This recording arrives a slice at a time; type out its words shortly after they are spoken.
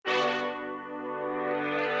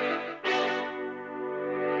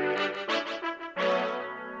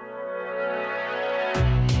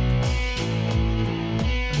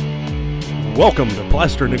Welcome to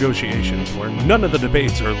Plastered Negotiations, where none of the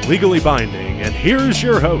debates are legally binding, and here's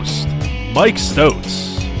your host, Mike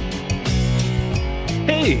Stoats.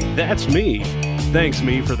 Hey, that's me. Thanks,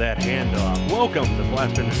 me, for that handoff. Welcome to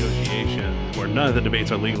Plastered Negotiations, where none of the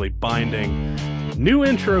debates are legally binding. New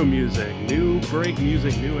intro music, new break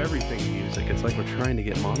music, new everything music. It's like we're trying to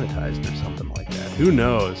get monetized or something like that. Who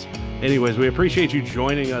knows? Anyways, we appreciate you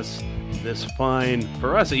joining us this fine,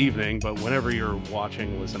 for us, evening, but whenever you're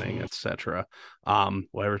watching, listening, etc.,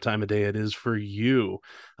 whatever time of day it is for you.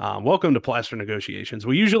 Welcome to Plaster Negotiations.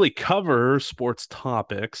 We usually cover sports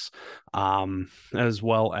topics, as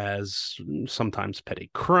well as sometimes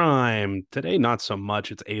petty crime. Today, not so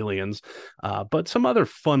much. It's aliens, but some other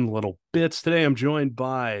fun little bits. Today, I'm joined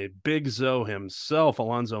by Big Zo himself,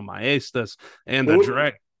 Alonzo Maestas, and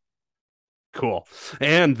the Cool.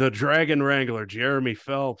 And the Dragon Wrangler, Jeremy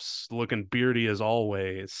Phelps, looking beardy as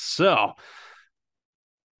always. So,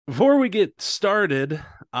 before we get started,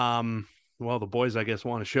 well, the boys, I guess,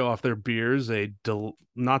 want to show off their beers,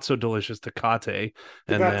 not so delicious Tecate.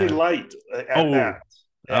 And Tecate then, Light at that.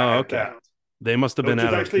 Oh, okay. That. They must have been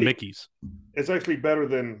out of Mickey's. It's actually better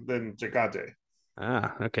than Tecate.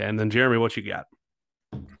 Ah, okay. And then, Jeremy, what you got?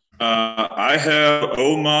 I have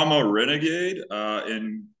Oh Mama Renegade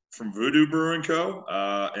from Voodoo Brewing Co.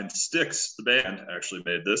 And Styx, the band, actually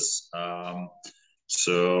made this.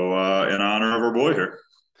 So in honor of our boy here.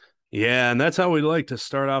 Yeah, and that's how we like to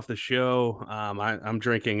start off the show. I'm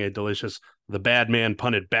drinking a delicious The Bad Man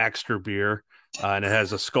Punted Baxter beer, and it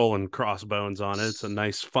has a skull and crossbones on it. It's a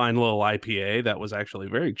nice, fine little IPA that was actually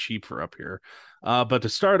very cheap for up here. But to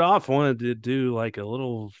start off, I wanted to do like a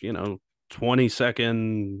little,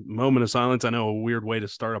 20-second moment of silence. I know, a weird way to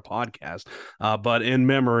start a podcast, but in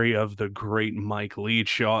memory of the great Mike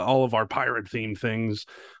Leach. All of our pirate themed things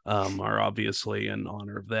are obviously in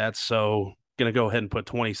honor of that. So gonna go ahead and put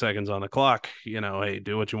 20 seconds on the clock. Hey,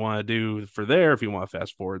 do what you want to do for there. If you want to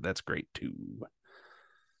fast forward, that's great too.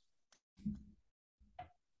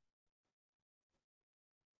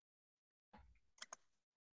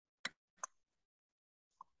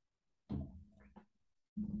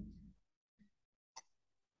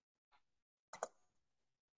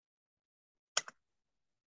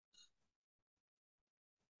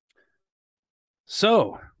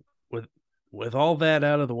 So, with all that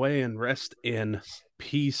out of the way and rest in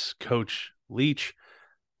peace, Coach Leach,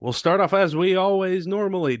 we'll start off as we always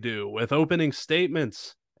normally do with opening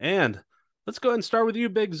statements. And let's go ahead and start with you,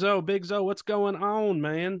 Big Zo. Big Zo, what's going on,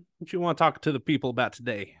 man? What you want to talk to the people about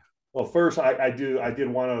today? Well, first, I did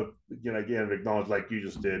want to, again, acknowledge, like you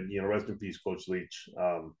just did, rest in peace, Coach Leach.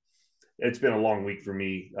 It's been a long week for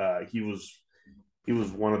me. He was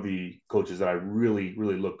one of the coaches that I really,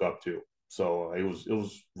 really look up to. So it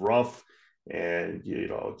was rough, and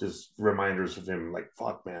just reminders of him, like,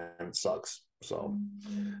 fuck, man, it sucks. So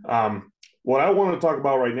what I want to talk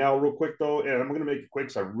about right now, real quick though, and I'm going to make it quick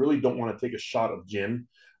because I really don't want to take a shot of gin,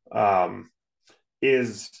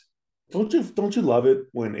 is don't you love it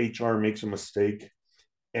when HR makes a mistake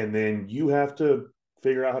and then you have to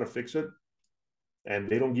figure out how to fix it, and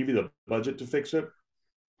they don't give you the budget to fix it?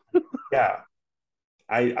 Yeah,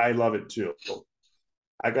 I love it too.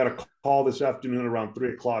 I got a call this afternoon around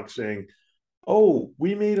 3:00 saying, "Oh,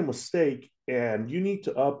 we made a mistake and you need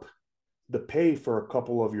to up the pay for a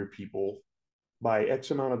couple of your people by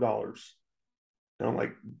X amount of dollars." And I'm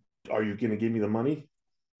like, "Are you going to give me the money?"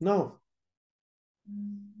 No.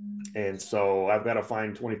 And so I've got to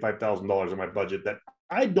find $25,000 in my budget that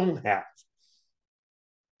I don't have.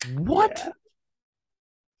 What?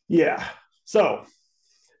 Yeah. So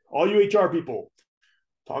all you HR people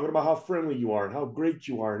talking about how friendly you are and how great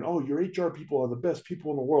you are, and oh, your HR people are the best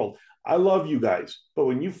people in the world. I love you guys. But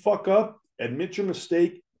when you fuck up, admit your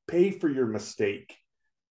mistake, pay for your mistake.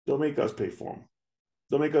 Don't make us pay for them.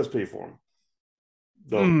 Don't make us pay for them.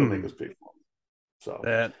 Don't make us pay for them. So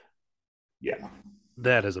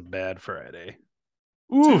that is a bad Friday.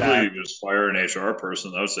 Typically, you just fire an HR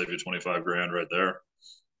person. That would save you $25,000 right there.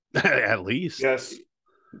 At least. Yes.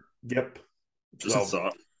 Yep. Just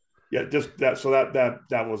thought. Yeah, just that. So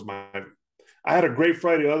that was I had a great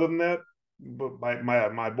Friday. Other than that, but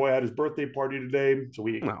my boy had his birthday party today, so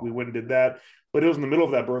we went and did that. But it was in the middle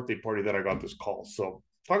of that birthday party that I got this call. So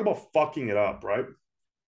talk about fucking it up, right?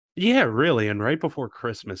 Yeah, really, and right before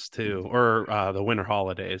Christmas too, or the winter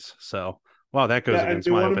holidays. So, wow, that goes against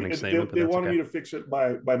my opening statement. They wanted me to fix it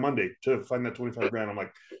by Monday to find that $25,000. I'm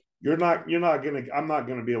like, I'm not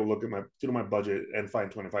gonna be able to do my budget and find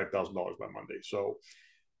 $25,000 by Monday. So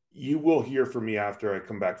you will hear from me after I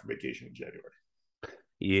come back from vacation in January.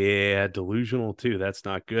 Yeah, delusional too. That's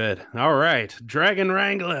not good. All right, Dragon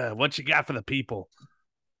Wrangler, what you got for the people?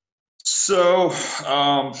 So,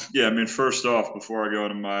 yeah, I mean, first off, before I go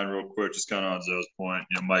into mine real quick, just kind of on Zoe's point,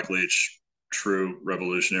 Mike Leach, true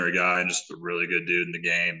revolutionary guy and just a really good dude in the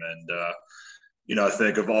game. And, I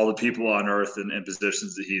think of all the people on earth and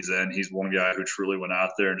positions that he's in, he's one guy who truly went out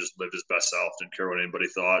there and just lived his best self, didn't care what anybody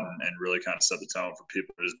thought, and really kind of set the tone for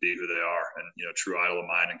people to just be who they are. And, true idol of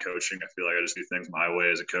mine in coaching. I feel like I just do things my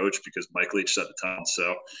way as a coach because Mike Leach set the tone.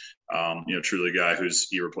 So, truly a guy who's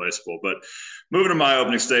irreplaceable. But moving to my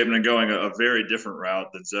opening statement and going a very different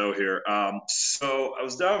route than Zoe here. So I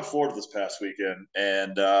was down in Florida this past weekend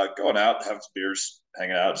and going out, having some beers,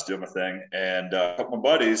 hanging out, just doing my thing. And a couple of my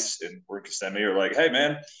buddies, and we're in Kissimmee, are like, hey,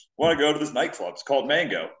 man, want to go to this nightclub? It's called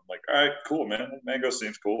Mango. I'm like, all right, cool, man. Mango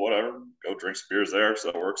seems cool, whatever. Go drink some beers there,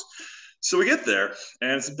 so that works. So we get there,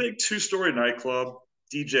 and it's a big 2-story nightclub.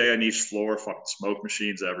 DJ on each floor, fucking smoke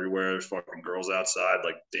machines everywhere. There's fucking girls outside,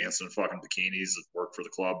 like dancing in fucking bikinis that work for the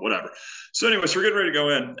club, whatever. So, anyways, we're getting ready to go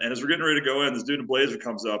in. And as we're getting ready to go in, this dude in blazer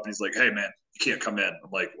comes up and he's like, hey, man, you can't come in.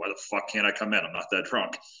 I'm like, why the fuck can't I come in? I'm not that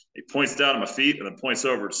drunk. He points down at my feet and then points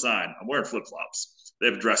over to sign. I'm wearing flip flops. They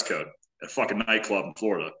have a dress code at a fucking nightclub in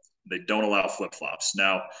Florida. They don't allow flip flops.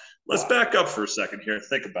 Now, let's back up for a second here and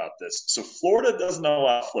think about this. So, Florida doesn't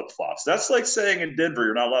allow flip flops. That's like saying in Denver,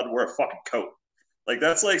 you're not allowed to wear a fucking coat. Like,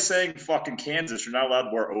 that's like saying fucking Kansas, you're not allowed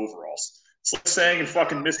to wear overalls. It's like saying in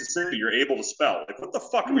fucking Mississippi, you're able to spell. Like, what the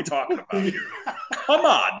fuck are we talking about here? Come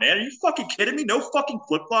on, man. Are you fucking kidding me? No fucking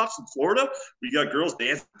flip-flops in Florida? We got girls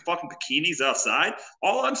dancing in fucking bikinis outside?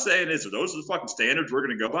 All I'm saying is, those are the fucking standards we're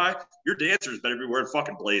going to go by. Your dancers better be wearing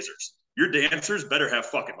fucking blazers. Your dancers better have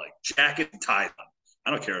fucking, like, jackets and ties on.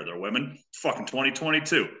 I don't care if they're women. It's fucking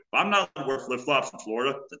 2022. If I'm not allowed to wear flip-flops in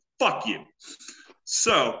Florida, then fuck you.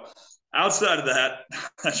 So, outside of that,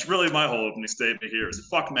 that's really my whole opening statement here is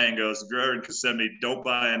fuck mangoes. If you're ever in Kissimmee, don't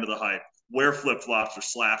buy into the hype. Wear flip-flops or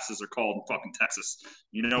slaps, as they're called in fucking Texas.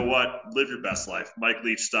 You know what? Live your best life. Mike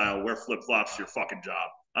Leach style. Wear flip-flops to your fucking job.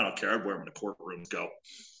 I don't care. I'd wear them in the courtrooms. Go.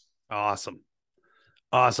 Awesome.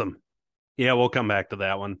 Yeah, we'll come back to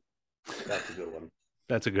that one. That's a good one.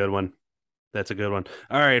 That's a good one.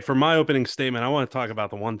 All right, for my opening statement, I want to talk about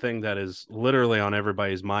the one thing that is literally on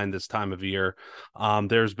everybody's mind this time of year.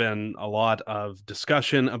 There's been a lot of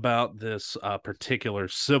discussion about this particular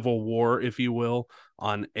civil war, if you will,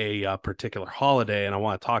 on a particular holiday, and I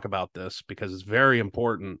want to talk about this because it's very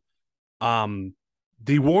important.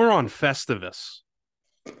 The war on Festivus.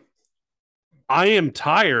 I am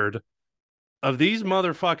tired of these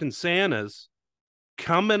motherfucking Santas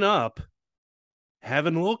coming up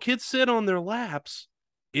having little kids sit on their laps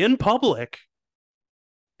in public,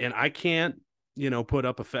 and I can't, put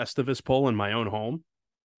up a Festivus pole in my own home.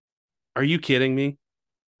 Are you kidding me?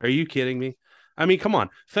 I mean, come on.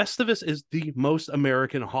 Festivus is the most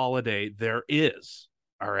American holiday there is.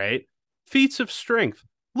 All right. Feats of strength.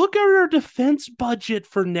 Look at our defense budget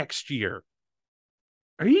for next year.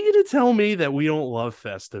 Are you going to tell me that we don't love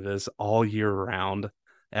Festivus all year round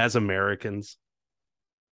as Americans?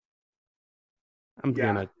 It's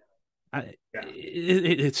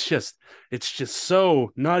just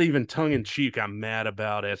so not even tongue in cheek. I'm mad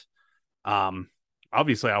about it.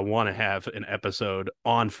 Obviously I want to have an episode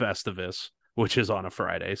on Festivus, which is on a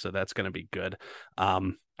Friday, so that's going to be good.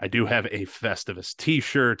 I do have a Festivus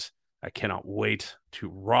t-shirt. I cannot wait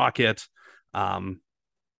to rock it.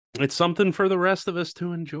 It's something for the rest of us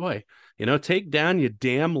to enjoy. Take down your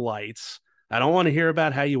damn lights. I don't want to hear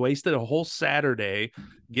about how you wasted a whole Saturday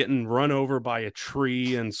getting run over by a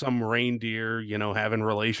tree and some reindeer, having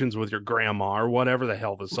relations with your grandma or whatever the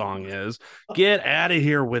hell the song is. Get out of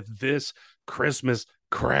here with this Christmas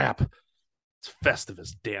crap. It's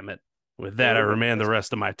Festivus, damn it. With that, I remand the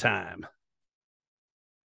rest of my time.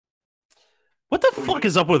 What the fuck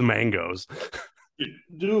is up with mangoes?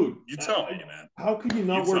 Dude, you tell me, man. How could you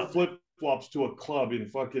not wear flip-flops to a club in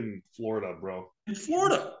fucking Florida, bro? In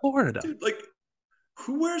Florida. Dude, like,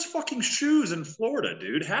 who wears fucking shoes in Florida,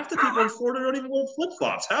 dude? Half the people in Florida don't even wear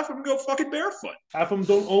flip-flops. Half of them go fucking barefoot. Half of them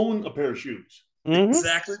don't own a pair of shoes. Mm-hmm.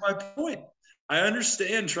 Exactly my point. I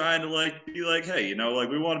understand trying to be like, hey,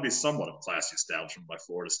 we want to be somewhat of a classy establishment by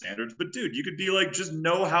Florida standards, but dude, you could be like, just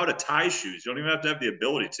know how to tie shoes. You don't even have to have the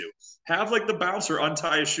ability to. Have the bouncer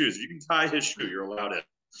untie his shoes. If you can tie his shoe, you're allowed it.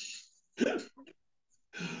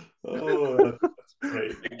 Oh, that's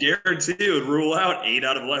great. I guarantee it would rule out 8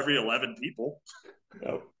 out of every 11 people.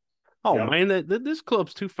 Yep. Oh, yep. Man, this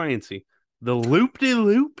club's too fancy. The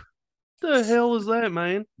loop-de-loop? The hell is that,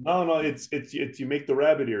 man? No, it's you make the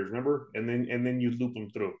rabbit ears, remember, and then you loop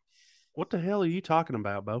them through. What the hell are you talking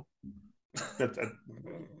about, Bo?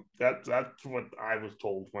 That's what I was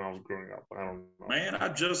told when I was growing up. I don't know. Man, I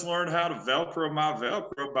just learned how to Velcro my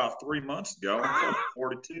Velcro about 3 months ago. I'm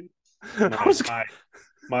 42. I was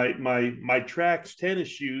my tracks tennis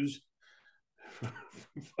shoes.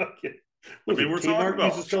 Fucking, I was mean, it we're talking Kmart used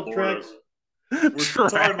about to sell Florida. tracks? We're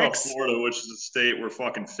talking about tracks. Florida, which is a state where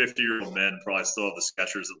fucking 50-year-old men probably still have the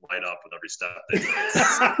Skechers that light up with every step they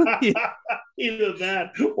take. Either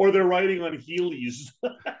that or they're riding on Heelys.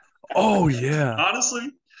 Oh yeah.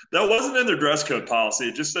 Honestly, that wasn't in their dress code policy.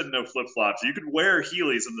 It just said no flip flops. You could wear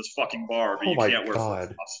Heelys in this fucking bar, but Oh you my can't wear flip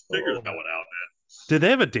God. flops. Figure that one out, Did they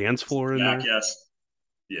have a dance floor in man. there? Jackass.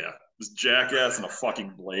 Yeah. This jackass in a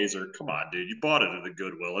fucking blazer. Come on, dude. You bought it at the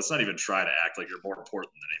Goodwill. Let's not even try to act like you're more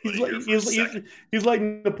important than He's anybody like here for a second. he's like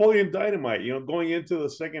Napoleon Dynamite, going into the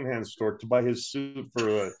secondhand store to buy his suit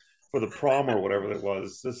for the prom or whatever it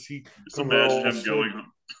was. He Just comes out imagine all him sick.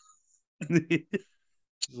 going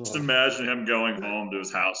Just imagine him going home to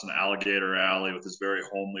his house in Alligator Alley with his very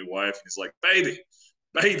homely wife. He's like, baby,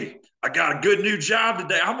 I got a good new job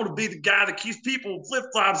today. I'm going to be the guy that keeps people with flip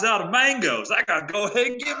flops out of mangoes. I got to go ahead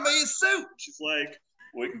and give me a suit. She's like,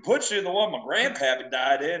 we can put you in the one my grandpappy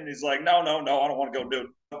died in. And he's like, no, I don't want to go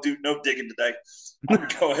do no digging today. I'm going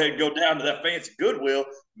to go ahead and go down to that fancy Goodwill,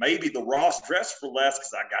 maybe the Ross dress for less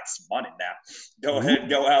because I got some money now. Go ahead and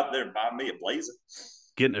go out there and buy me a blazer.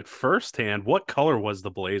 Getting it firsthand. What color was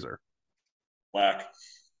the blazer? Black.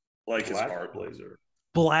 Like Black his heart. blazer.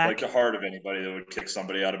 Black. Like the heart of anybody that would kick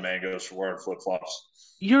somebody out of mangoes for wearing flip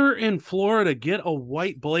flops. You're in Florida. Get a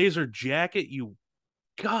white blazer jacket. You,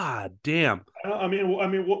 god damn. I mean,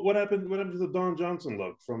 what happened? What happened to the Don Johnson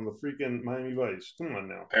look from the freaking Miami Vice? Come on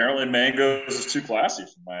now. Apparently, mangoes is too classy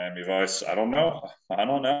for Miami Vice. I don't know,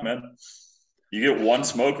 man. You get one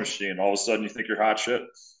smoke machine, all of a sudden you think you're hot shit.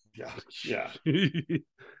 Yeah.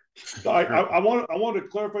 I want to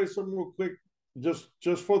clarify something real quick, just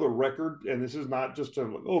for the record, and this is not just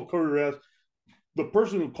to cover your ass. The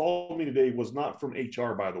person who called me today was not from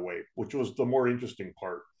HR, by the way, which was the more interesting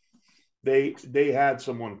part. They had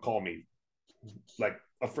someone call me, like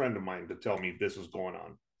a friend of mine, to tell me this is going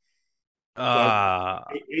on.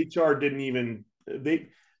 HR didn't even they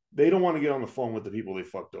don't want to get on the phone with the people they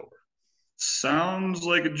fucked over. Sounds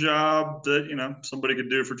like a job that somebody could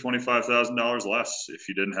do for $25,000 less if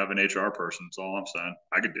you didn't have an HR person. That's all I'm saying.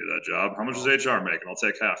 I could do that job. How much is HR making? I'll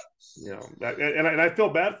take half. And I feel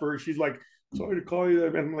bad for her. She's like, sorry to call you.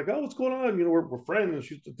 And I'm like, oh, what's going on? We're friends. And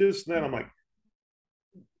she's this and that. I'm like,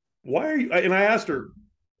 why are you? And I asked her,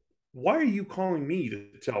 why are you calling me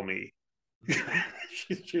to tell me?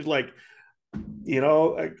 She's like,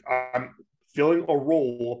 I'm filling a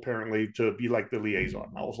role apparently to be like the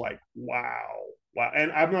liaison. I was like, wow.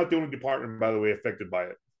 And I'm not the only department, by the way, affected by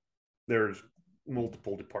it. There's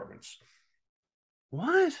multiple departments.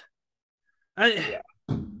 What? I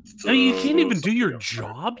mean, you can't even do your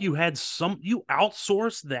job. You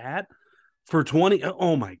outsourced that for 20.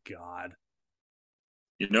 Oh my God.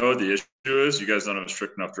 You know what the issue is? You guys don't have a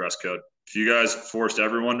strict enough dress code. If you guys forced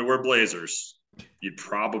everyone to wear blazers, you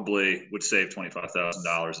probably would save $25,000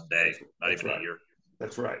 a day, not even a year.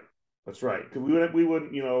 That's right. Because we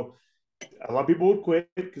wouldn't, a lot of people would quit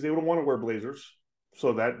because they wouldn't want to wear blazers.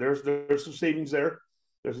 So that there's some savings there.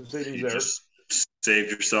 Just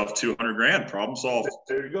saved yourself $200,000. Problem solved.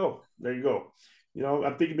 There you go.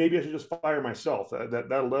 I'm thinking maybe I should just fire myself.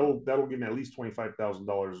 That'll give me at least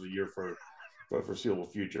 $25,000 a year for foreseeable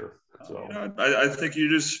future. So I think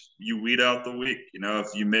you weed out the weak.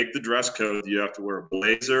 If you make the dress code, you have to wear a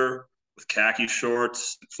blazer with khaki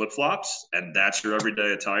shorts, flip flops, and that's your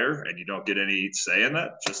everyday attire, and you don't get any say in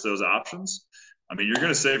that. Just those options. I mean, you're going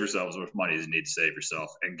to save yourself as much money as you need to save yourself,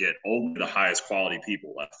 and get only the highest quality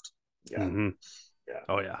people left. Yeah. Mm-hmm. Yeah.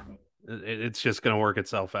 Oh yeah. It's just going to work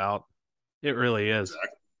itself out. It really is.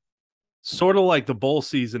 Exactly. Sort of like the bowl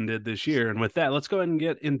season did this year. And with that, let's go ahead and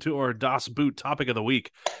get into our Das Boot topic of the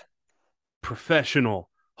week. Professional,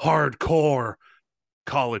 hardcore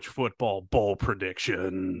college football bowl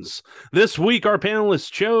predictions. This week, our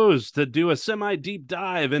panelists chose to do a semi-deep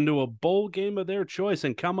dive into a bowl game of their choice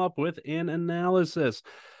and come up with an analysis.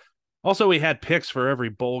 Also, we had picks for every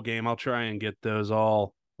bowl game. I'll try and get those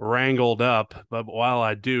all wrangled up. But while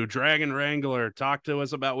I do, Dragon Wrangler, talk to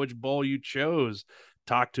us about which bowl you chose.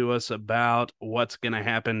 Talk to us about what's going to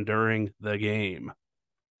happen during the game.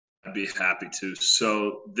 I'd be happy to.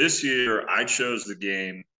 So this year, I chose the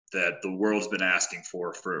game that the world's been asking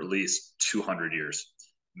for at least 200 years,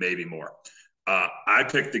 maybe more. I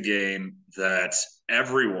picked the game that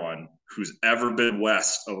everyone who's ever been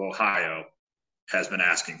west of Ohio has been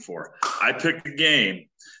asking for. I picked the game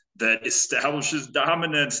that establishes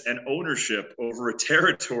dominance and ownership over a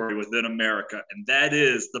territory within America, and that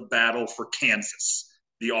is the battle for Kansas,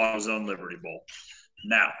 the AutoZone Liberty Bowl.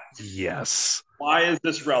 Now, Yes. why is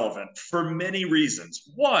this relevant? For many reasons.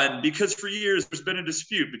 One, because for years there's been a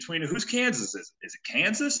dispute between whose Kansas is it? Is it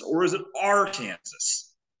Kansas or is it our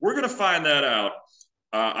Kansas? We're going to find that out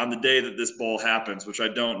on the day that this bowl happens, which I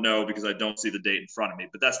don't know because I don't see the date in front of me,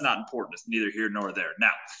 but that's not important. It's neither here nor there.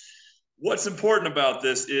 Now, what's important about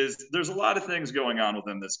this is there's a lot of things going on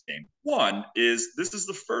within this game. One is this is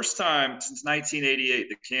the first time since 1988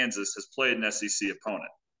 that Kansas has played an SEC opponent.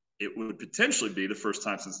 It would potentially be the first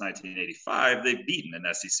time since 1985 they've beaten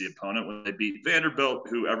an SEC opponent when they beat Vanderbilt,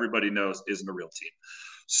 who everybody knows isn't a real team.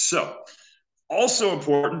 So, also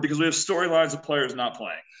important because we have storylines of players not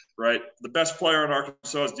playing, right? The best player on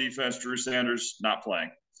Arkansas's defense, Drew Sanders, not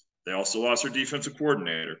playing. They also lost their defensive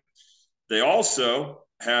coordinator. They also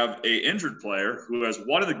have a injured player who has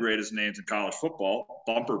one of the greatest names in college football,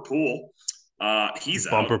 Bumper Pool. He's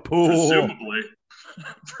Bumper out, Pool.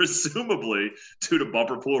 presumably due to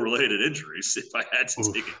Bumper Pool related injuries. If I had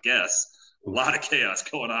to take a guess, a lot of chaos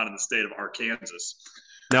going on in the state of Arkansas.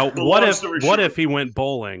 Now, what if he went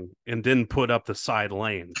bowling and didn't put up the side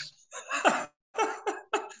lanes?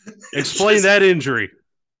 Explain that injury.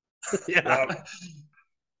 Yeah.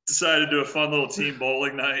 Decided to do a fun little team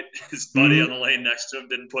bowling night. His buddy on the lane next to him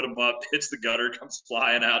didn't put him up, hits the gutter, comes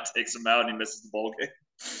flying out, takes him out, and he misses the bowl game.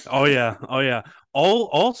 Oh yeah.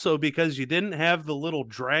 Also because you didn't have the little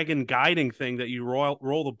dragon guiding thing that you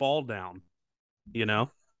roll the ball down,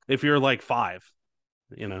 if you're like 5,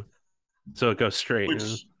 so it goes straight.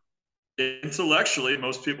 Which intellectually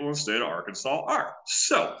most people in the state of Arkansas are.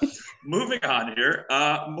 So moving on here,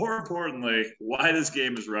 more importantly, why this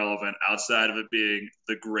game is relevant outside of it being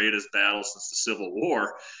the greatest battle since the Civil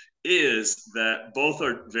War is that both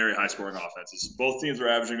are very high scoring offenses. Both teams are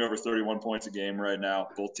averaging over 31 points a game right now.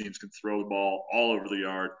 Both teams can throw the ball all over the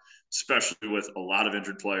yard, especially with a lot of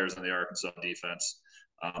injured players on the Arkansas defense.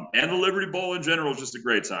 And the Liberty Bowl in general was just a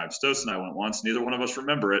great time. Stokes and I went once. Neither one of us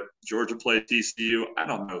remember it. Georgia played TCU. I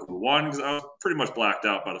don't know who won because I was pretty much blacked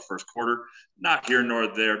out by the first quarter. Not here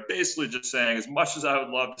nor there. Basically just saying as much as I would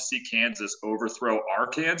love to see Kansas overthrow our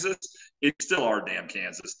Kansas, it's still our damn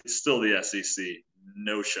Kansas. It's still the SEC.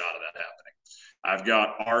 No shot of that happening. I've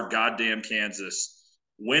got our goddamn Kansas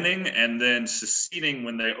winning and then seceding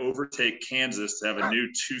when they overtake Kansas to have a new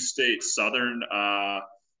 2-state Southern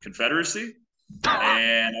Confederacy.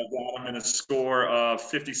 And I've got them in a score of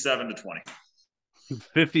 57-20.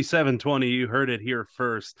 57-20, you heard it here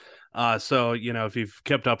first. So, if you've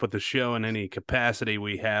kept up with the show in any capacity,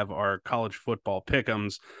 we have our college football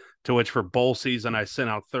pick'ems, to which for bowl season, I sent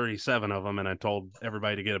out 37 of them, and I told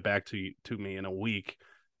everybody to get it back to me in a week.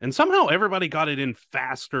 And somehow everybody got it in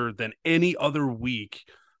faster than any other week.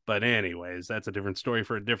 But anyways, that's a different story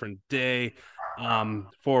for a different day.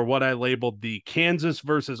 For what I labeled the Kansas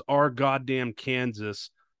versus our goddamn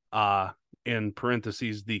Kansas, in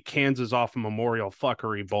parentheses, the Kansas off Memorial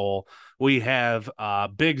Fuckery Bowl, we have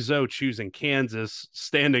Big Zoe choosing Kansas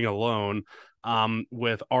standing alone,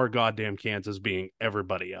 with our goddamn Kansas being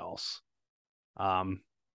everybody else.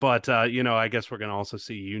 But I guess we're going to also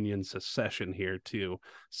see Union secession here too.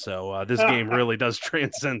 So this game really does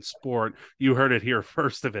transcend sport. You heard it here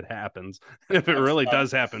first if it happens. And if it really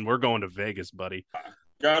does happen, we're going to Vegas, buddy.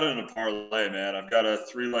 Got it in a parlay, man. I've got a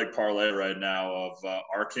 3-leg parlay right now of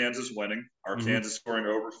Arkansas winning, Arkansas scoring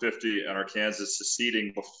over 50, and Arkansas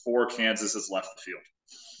seceding before Kansas has left the field.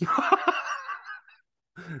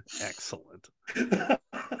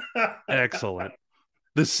 Excellent.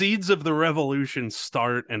 The seeds of the revolution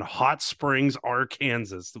start in Hot Springs,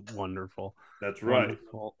 Arkansas. Wonderful. That's right.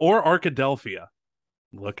 Wonderful. Or Arkadelphia.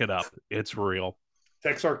 Look it up. It's real.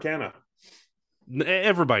 Texarkana.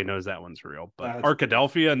 Everybody knows that one's real. But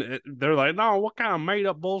Arkadelphia, and they're like, no, what kind of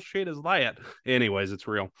made-up bullshit is that? Anyways, it's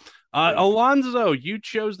real. Alonzo, you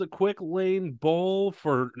chose the Quick Lane Bowl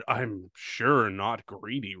for, I'm sure, not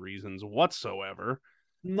greedy reasons whatsoever.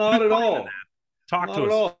 Not at all. Talk to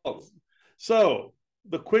us. All. So,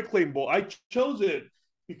 the Quick Lane Bowl, I chose it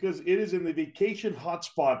because it is in the vacation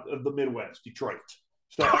hotspot of the Midwest, Detroit.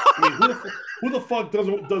 So, who the fuck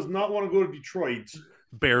does not want to go to Detroit?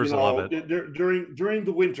 Bears love it during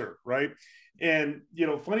the winter, right? And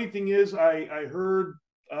funny thing is, I heard,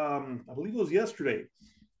 I believe it was yesterday,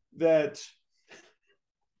 that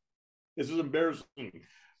this is embarrassing.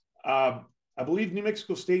 I believe New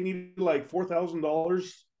Mexico State needed like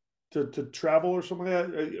 $4,000 to travel or something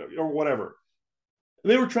like that, or whatever.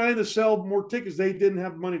 They were trying to sell more tickets. They didn't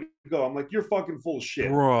have money to go. I'm like, you're fucking full of shit.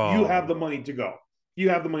 Bro. You have the money to go. You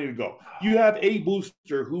have a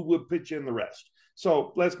booster who would pitch in the rest.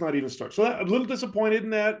 So let's not even start. So I'm a little disappointed in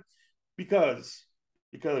that because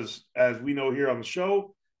as we know here on the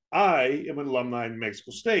show, I am an alumni in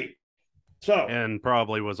Mexico State. So, and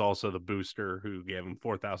probably was also the booster who gave him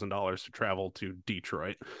 $4,000 to travel to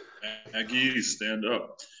Detroit. Aggies, stand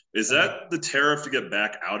up. Is that the tariff to get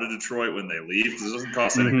back out of Detroit when they leave? Because it doesn't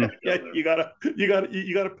cost anything. Yeah, you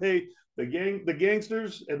gotta pay the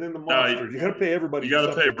gangsters, and then the mobsters. You gotta pay everybody. You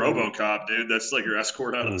gotta pay RoboCop, dude. That's like your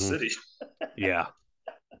escort out of the city. Yeah,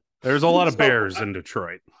 there's a lot of bears in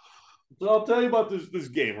Detroit. So I'll tell you about this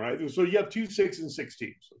game, right? So you have 2 6-6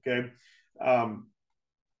 teams.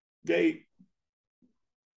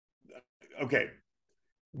 Okay,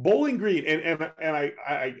 Bowling Green, and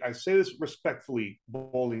I say this respectfully,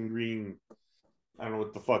 Bowling Green. I don't know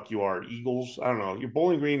what the fuck you are, Eagles. I don't know. You're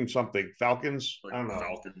Bowling Green something, Falcons. Like I don't know.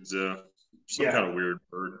 Falcons, yeah, some kind of weird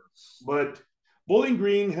bird. But Bowling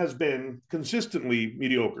Green has been consistently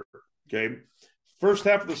mediocre. Okay, first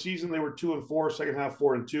half of the season they were 2-4, second half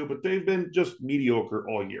 4-2, but they've been just mediocre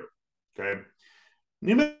all year. Okay,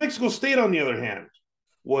 New Mexico State, on the other hand,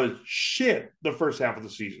 was shit the first half of the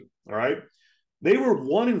season. All right. They were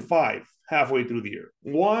 1-5 halfway through the year.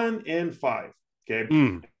 1-5. Okay.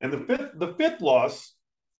 And the fifth loss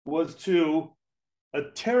was to a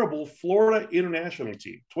terrible Florida International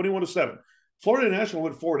team, 21-7. Florida International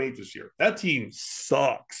went 4-8 this year. That team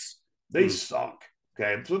sucks. They suck.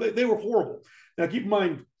 Okay. So they were horrible. Now keep in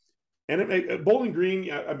mind, and Bowling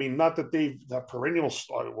Green, I mean, not that they've that perennial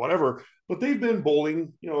whatever, but they've been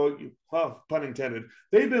bowling, pun intended.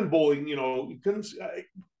 They've been bowling,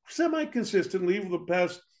 semi-consistently for the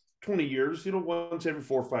past 20 years, once every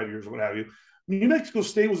 4 or 5 years, or what have you. New Mexico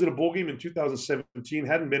State was in a bowl game in 2017,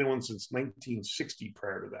 hadn't been in one since 1960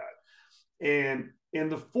 prior to that. And in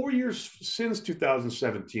the 4 years since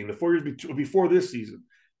 2017, the 4 years before this season,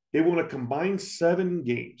 they won a combined 7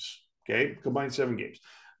 games. Okay, combined 7 games.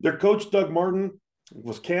 Their coach, Doug Martin,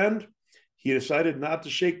 was canned. He decided not to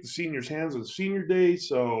shake the seniors' hands on senior day,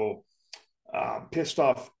 so pissed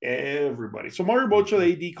off everybody. So Mario Bocha,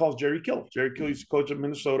 the AD, calls Jerry Kill. Jerry Kill used to coach at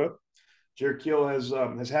Minnesota. Jerry Kill has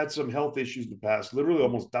had some health issues in the past, literally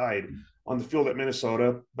almost died on the field at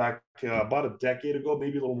Minnesota back about a decade ago,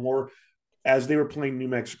 maybe a little more, as they were playing New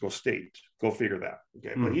Mexico State. Go figure that.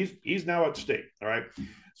 Okay, but he's now at State, all right?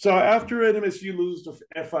 So after NMSU loses to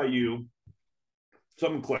FIU,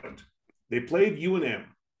 something clicked. They played UNM,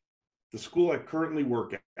 the school I currently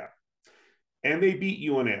work at, and they beat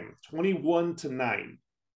UNM 21-9.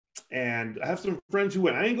 And I have some friends who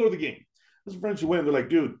went. I didn't go to the game. I have some friends who went. And they're like,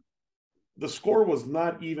 dude, the score was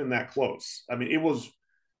not even that close. I mean, it was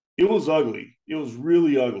ugly. It was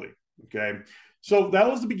really ugly. Okay, so that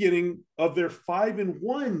was the beginning of their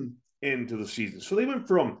 5-1 end to the season. So they went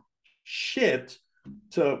from shit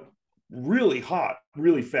to really hot,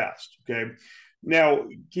 really fast. Okay. Now,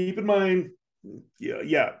 keep in mind,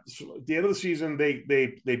 so at the end of the season,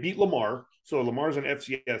 they beat Lamar. So Lamar's an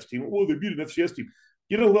FCS team. Oh, they beat an FCS team.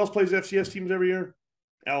 You know who else plays FCS teams every year?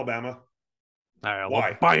 Alabama.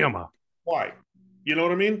 Why? Why? You know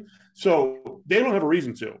what I mean? So they don't have a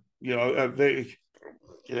reason to. They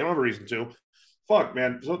don't have a reason to. Fuck,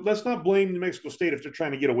 man. So let's not blame New Mexico State if they're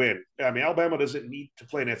trying to get a win. I mean, Alabama doesn't need to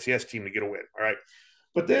play an FCS team to get a win. All right.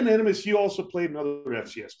 But then NMSU also played another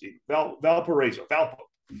FCS team, Valparaiso.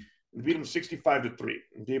 We beat them 65-3.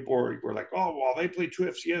 And people were like, oh, well, they played 2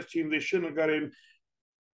 FCS teams. They shouldn't have got in.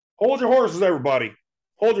 Hold your horses, everybody.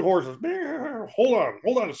 Hold your horses.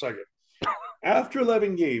 Hold on a second. After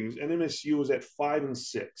 11 games, NMSU was at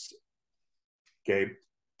 5-6. Okay.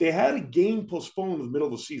 They had a game postponed in the middle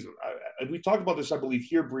of the season. We talked about this, I believe,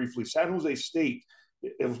 here briefly. San Jose State,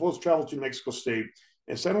 it was supposed to travel to New Mexico State.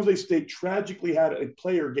 And San Jose State tragically had a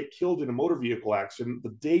player get killed in a motor vehicle accident the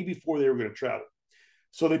day before they were going to travel.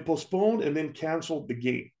 So they postponed and then canceled the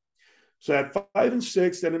game. So at 5-6,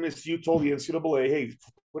 NMSU told the NCAA, hey,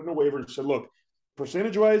 put in a waiver and said, look,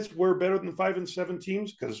 percentage-wise, we're better than 5-7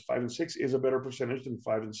 teams because 5-6 is a better percentage than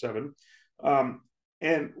 5-7.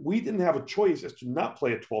 And we didn't have a choice as to not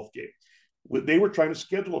play a 12th game. They were trying to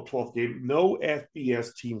schedule a 12th game. No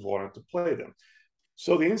FBS teams wanted to play them.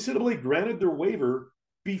 So the NCAA granted their waiver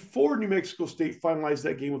before New Mexico State finalized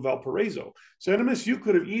that game with Valparaiso. So NMSU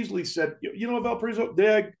could have easily said, Valparaiso,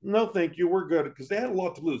 no, thank you, we're good, because they had a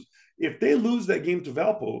lot to lose. If they lose that game to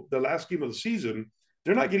Valpo, the last game of the season,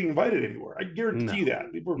 they're not getting invited anywhere. I guarantee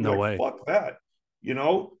that. People are like, fuck that.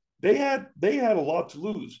 They had a lot to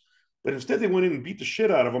lose. But instead they went in and beat the shit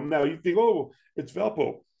out of them. Now you think, oh, it's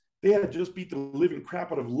Valpo. They had just beat the living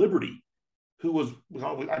crap out of Liberty, who was,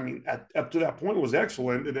 up to that point was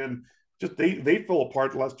excellent. And then just they fell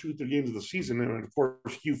apart the last 2 or 3 games of the season. And of course,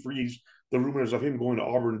 Hugh Freeze, the rumors of him going to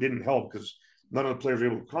Auburn didn't help because none of the players were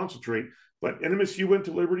able to concentrate. But NMSU went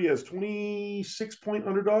to Liberty as 26-point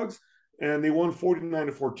underdogs, and they won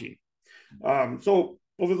 49-14. So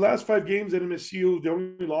Over the last 5 games at MSU, the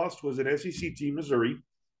only loss was an SEC team, Missouri.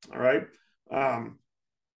 All right. Um,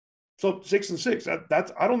 so 6-6.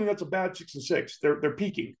 That's I don't think that's a bad 6-6. They're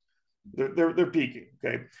peaking. They're peaking.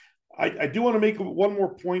 Okay. I do want to make one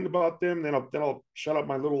more point about them, then I'll shut up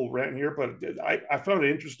my little rant here. But I found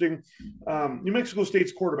it interesting. New Mexico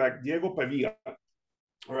State's quarterback Diego Pavia.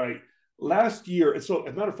 All right, last year. So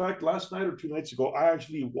as a matter of fact, last night or 2 nights ago, I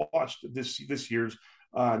actually watched this year's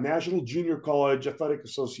National Junior College Athletic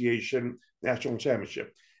Association National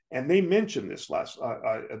Championship, and they mentioned this last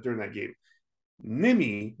during that game.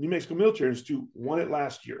 NIMI, New Mexico Military Institute, won it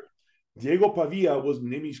last year. Diego Pavia was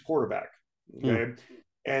NIMI's quarterback. Okay.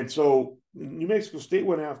 And so New Mexico State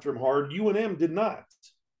went after him hard. UNM did not.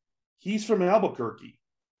 He's from Albuquerque,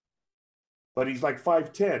 but he's like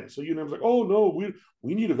 5'10". So UNM's like, oh no,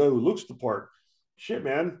 we need a guy who looks the part. Shit,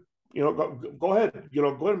 man. Go ahead. Go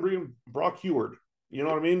ahead and bring him Brock Heward. You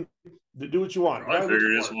know what I mean? Do what you want. I figured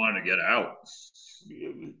he just wanted to get out.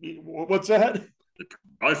 What's that?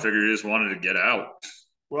 I figured he just wanted to get out.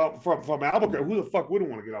 Well, from Albuquerque, who the fuck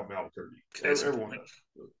wouldn't want to get out of Albuquerque? Everyone,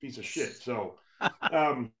 piece of shit. So,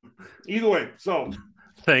 either way, so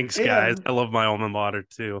thanks, guys. I love my alma mater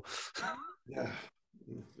too. Yeah.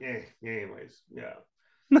 Anyways, yeah.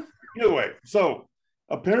 Either way, so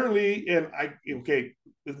apparently, when you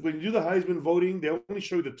do the Heisman voting, they only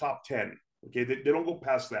show you the top 10. Okay, they don't go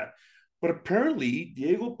past that. But apparently,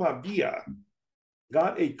 Diego Pavia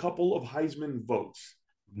got a couple of Heisman votes.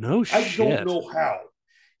 No shit. I don't know how.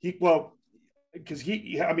 Because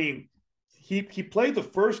he played the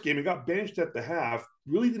first game and got benched at the half.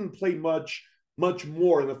 Really didn't play much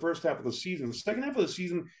more in the first half of the season. The second half of the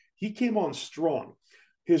season, he came on strong.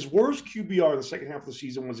 His worst QBR in the second half of the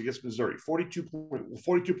season was against Missouri,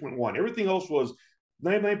 42.1. Everything else was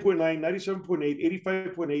 99.9, 97.8,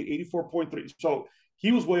 85.8, 84.3. So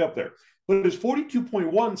he was way up there. But his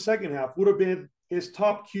 42.1 second half would have been his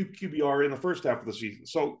top QBR in the first half of the season.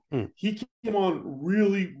 So he came on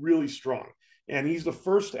really, really strong. And he's the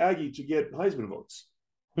first Aggie to get Heisman votes.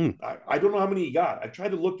 I don't know how many he got. I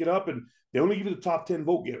tried to look it up, and they only give you the top 10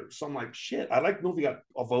 vote getters. So I'm like, shit, I'd like to know if he got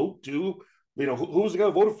a vote too. Who was the guy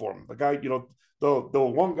who voted for him? The guy, the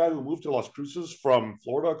one guy who moved to Las Cruces from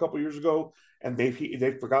Florida a couple of years ago, and they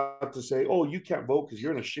forgot to say, oh, you can't vote because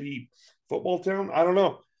you're in a shitty football town. I don't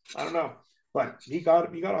know. But he got a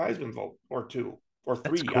Heisman vote or two or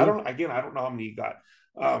three. Cool. I don't know how many he got.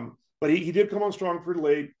 But he did come on strong pretty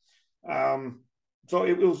late. So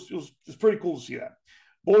it was pretty cool to see that.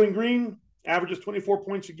 Bowling Green averages 24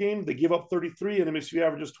 points a game. They give up 33, and MSU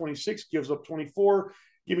averages 26, gives up 24,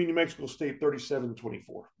 giving New Mexico State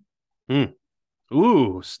 37-24.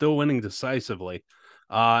 Ooh, still winning decisively.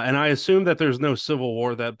 And I assume that there's no civil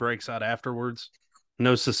war that breaks out afterwards.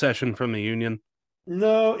 No secession from the Union.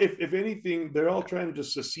 No, if anything, they're all trying to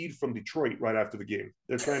just secede from Detroit right after the game.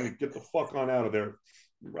 They're trying to get the fuck on out of there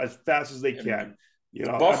as fast as they can.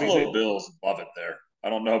 Buffalo Bills love it there. I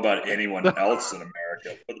don't know about anyone else in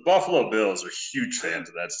America, but the Buffalo Bills are huge fans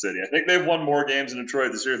of that city. I think they've won more games in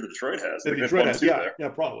Detroit this year than Detroit has.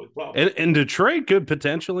 Probably. And Detroit could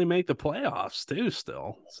potentially make the playoffs too.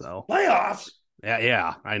 Still, so playoffs.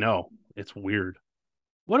 Yeah, I know it's weird.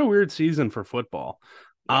 What a weird season for football.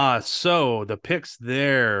 So the picks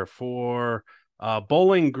there for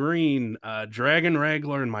Bowling Green, Dragon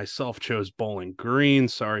Wrangler and myself chose Bowling Green.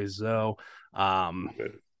 Sorry, Zoe.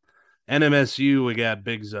 Good. NMSU, we got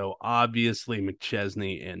Big Zoe, obviously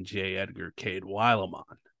McChesney and J. Edgar Cade Weileman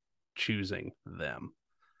choosing them.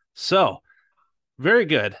 So very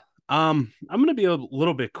good. I'm going to be a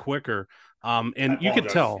little bit quicker. And you could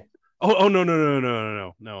tell. Oh,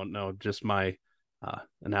 no. Just my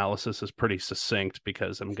analysis is pretty succinct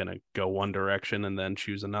because I'm going to go one direction and then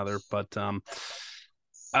choose another. But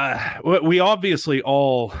we obviously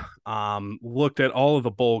all looked at all of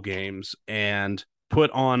the bowl games and put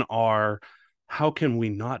on our how can we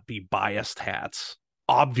not be biased hats,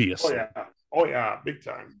 obviously. Oh yeah, big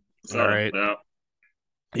time. All right.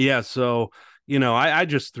 Yeah, so I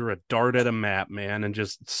just threw a dart at a map, man, and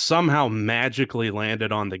just somehow magically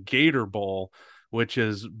landed on the Gator Bowl, which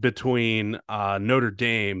is between Notre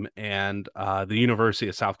Dame and the University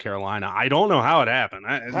of South Carolina. I don't know how it happened.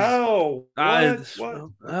 What?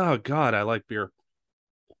 Oh God, I like beer.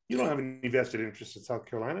 You don't have any vested interest in South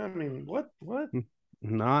Carolina. I mean, what?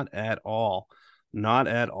 Not at all.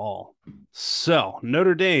 So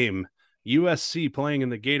Notre Dame, USC playing in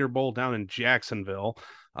the Gator Bowl down in Jacksonville,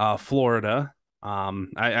 Florida.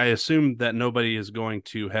 I assume that nobody is going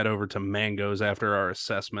to head over to Mangoes after our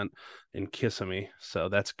assessment in Kissimmee, so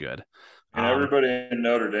that's good. And everybody in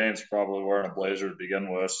Notre Dame's probably wearing a blazer to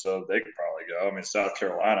begin with, so they could probably go. I mean, South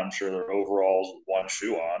Carolina, I'm sure their overalls with one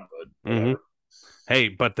shoe on, but whatever. Hey,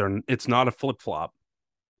 but it's not a flip flop.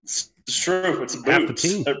 It's true. It's a Half the boot.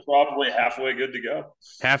 team. They're probably halfway good to go.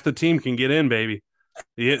 Half the team can get in, baby.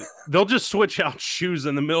 They'll just switch out shoes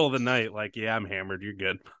in the middle of the night. Like, yeah, I'm hammered. You're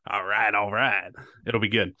good. All right. It'll be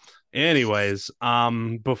good. Anyways,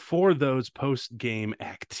 before those post game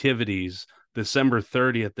activities, December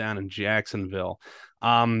 30th down in Jacksonville,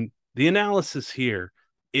 the analysis here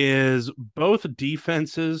is both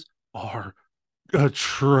defenses are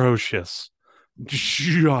atrocious,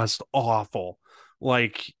 just awful.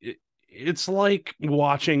 Like it's like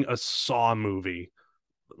watching a Saw movie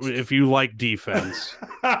if you like defense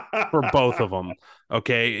for both of them.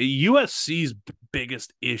 Okay. USC's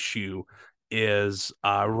biggest issue is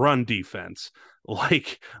run defense.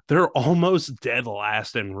 Like they're almost dead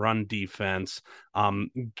last in run defense,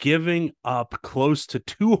 giving up close to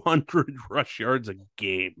 200 rush yards a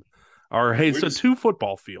game. All right. So 2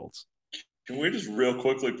 football fields. Can we just real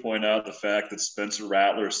quickly point out the fact that Spencer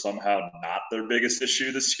Rattler is somehow not their biggest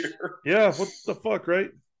issue this year? Yeah, what the fuck, right?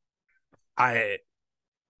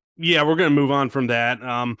 Yeah, we're gonna move on from that.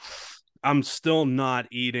 I'm still not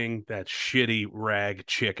eating that shitty rag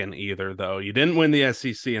chicken either, though. You didn't win the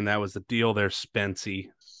SEC, and that was the deal there, Spency.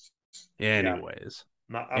 Anyways.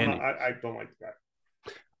 Yeah. I don't like that.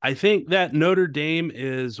 I think that Notre Dame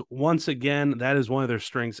is, once again, that is one of their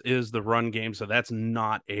strengths is the run game, so that's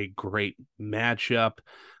not a great matchup.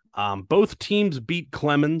 Both teams beat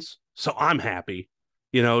Clemens, so I'm happy.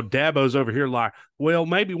 You know, Dabo's over here like, well,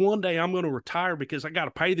 maybe one day I'm going to retire because I got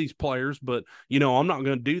to pay these players, but, you know, I'm not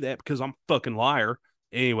going to do that because I'm a fucking liar.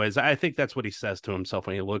 Anyways, I think that's what he says to himself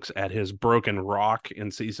when he looks at his broken rock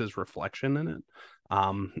and sees his reflection in it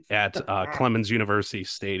at Clemens University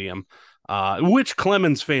Stadium, which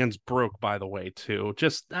Clemens fans broke, by the way, too.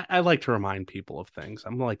 Just, I like to remind people of things.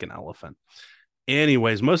 I'm like an elephant.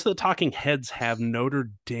 Anyways, most of the talking heads have Notre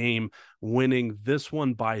Dame winning this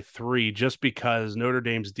one by 3 just because Notre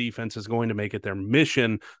Dame's defense is going to make it their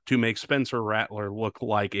mission to make Spencer Rattler look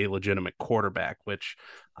like a legitimate quarterback, which,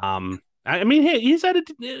 I mean, hey, he's had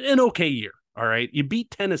an okay year. All right. You beat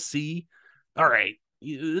Tennessee. All right.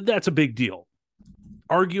 That's a big deal.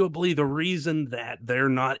 Arguably, the reason that they're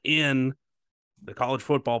not in the college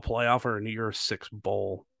football playoff or in your 6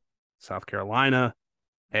 bowl, South Carolina,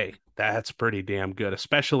 hey, that's pretty damn good,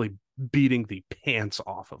 especially beating the pants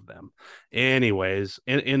off of them. Anyways,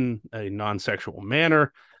 in a non-sexual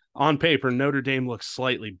manner, on paper, Notre Dame looks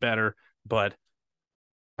slightly better, but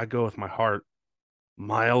I go with my heart.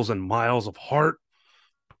 Miles and miles of heart.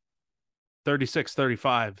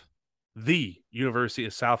 36-35, the University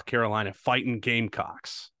of South Carolina Fighting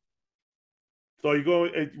Gamecocks. So you go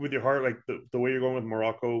with your heart, like the way you're going with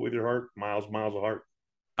Morocco with your heart, miles of heart.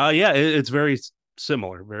 Yeah, it's very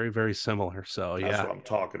similar, very, very similar. So that's what I'm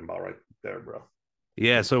talking about right there, bro.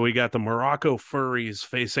 Yeah, so we got the Morocco Furries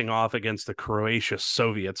facing off against the Croatia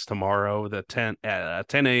Soviets tomorrow, the 10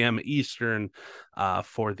 a.m. Eastern,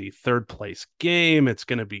 for the 3rd place game. It's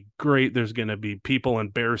going to be great. There's going to be people in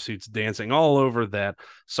bear suits dancing all over that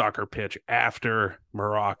soccer pitch after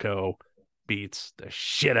Morocco beats the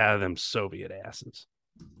shit out of them Soviet asses.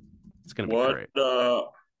 It's going to be great.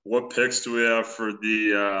 What picks do we have for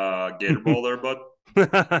the Gator Bowl there, bud?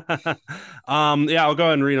 Yeah, I'll go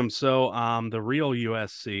ahead and read them. So the real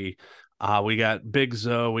USC, we got Big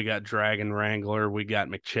Zoe, we got Dragon Wrangler, we got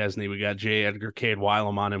McChesney, we got J. Edgar Cade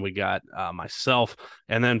Weileman, and we got myself.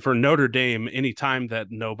 And then for Notre Dame, anytime that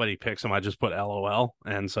nobody picks them, I just put LOL,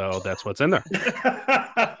 and so that's what's in there.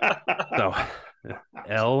 So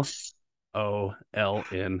LOL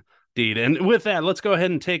indeed. And with that, let's go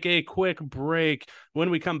ahead and take a quick break. When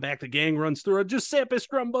we come back, the gang runs through a Giuseppe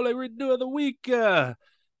Stromboli redo of the week.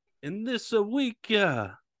 And this week,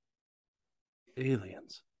 aliens.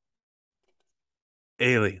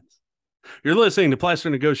 You're listening to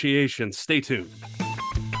Plastered Negotiations. Stay tuned.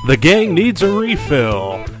 The gang needs a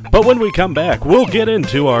refill. But when we come back, we'll get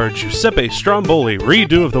into our Giuseppe Stromboli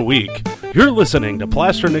redo of the week. You're listening to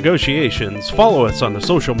Plaster Negotiations. Follow us on the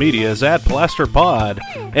social medias at PlasterPod,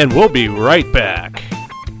 and we'll be right back.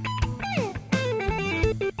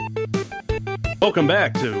 Welcome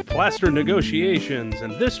back to Plaster Negotiations,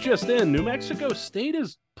 and this just in, New Mexico State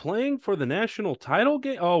is playing for the national title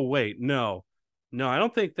game. Oh, wait, no, I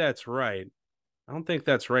don't think that's right.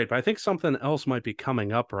 But I think something else might be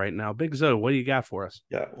coming up right now. Big Zoe, what do you got for us?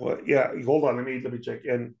 Yeah, hold on, let me check.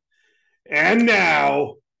 And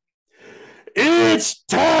now it's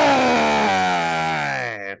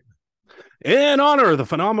time. In honor of the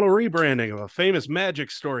phenomenal rebranding of a famous magic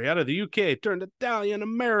story out of the UK, turned Italian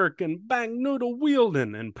American, bank noodle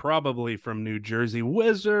wielding, and probably from New Jersey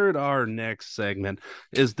wizard, our next segment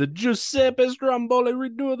is the Giuseppe Stromboli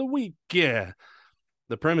redo of the week. Yeah.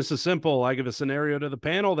 The premise is simple. I give a scenario to the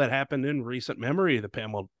panel that happened in recent memory. The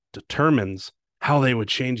panel determines how they would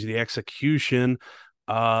change the execution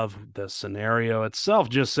of the scenario itself.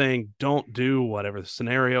 Just saying don't do whatever the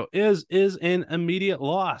scenario is an immediate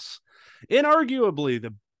loss. Inarguably,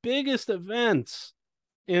 the biggest events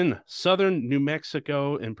in southern New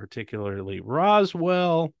Mexico, and particularly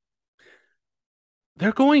Roswell,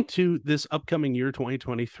 they're going to this upcoming year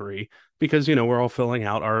 2023 because we're all filling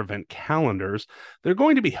out our event calendars. They're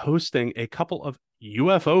going to be hosting a couple of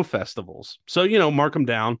UFO festivals, so mark them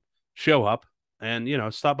down, show up,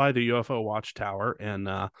 and stop by the UFO watchtower in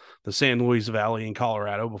the San Luis Valley in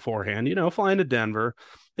Colorado beforehand. Flying to Denver,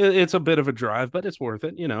 it's a bit of a drive, but it's worth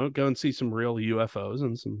it. Go and see some real UFOs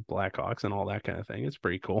and some Blackhawks and all that kind of thing. It's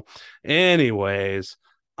pretty cool. Anyways,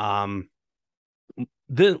 one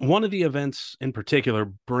of the events in particular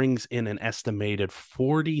brings in an estimated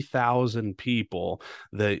 40,000 people.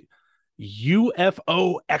 The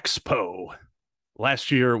UFO Expo last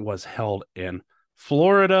year was held in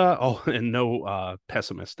Florida. Oh, and no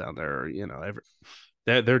pessimists down there.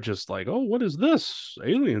 They're just like, oh, what is this?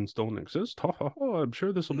 Aliens don't exist. Ha, ha, ha. I'm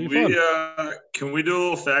sure this will be fun. Can we do a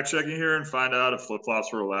little fact checking here and find out if flip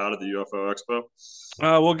flops were allowed at the UFO Expo?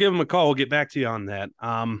 We'll give them a call. We'll get back to you on that.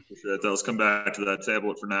 Let's come back to that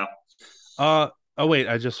tablet for now. Oh wait,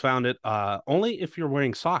 I just found it. Only if you're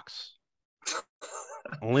wearing socks.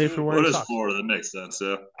 Only if you're wearing socks. What is Florida? That makes sense.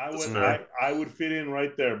 Yeah, I would fit in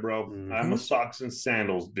right there, bro. Mm-hmm. I'm a socks and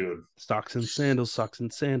sandals dude. Socks and sandals, socks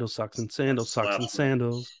and sandals, socks and sandals, socks and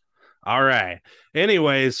sandals. All right.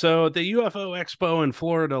 Anyway, so the UFO Expo in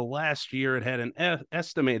Florida last year, it had an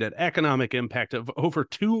estimated economic impact of over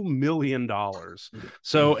 $2 million.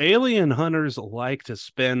 So alien hunters like to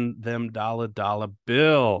spend them dollar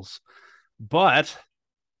bills. But,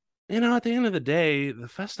 at the end of the day, the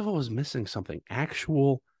festival was missing something.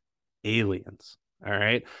 Actual aliens. All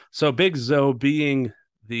right. So Big Zo, being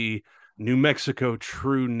the New Mexico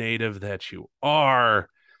true native that you are,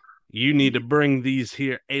 you need to bring these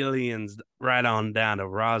here aliens right on down to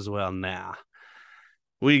Roswell now.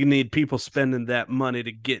 We need people spending that money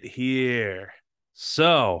to get here.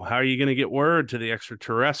 So how are you going to get word to the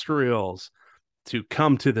extraterrestrials to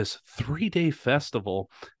come to this 3-day festival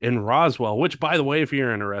in Roswell, which, by the way, if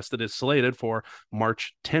you're interested, is slated for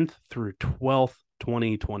March 10th through 12th,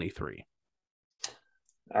 2023.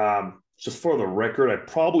 Just for the record, I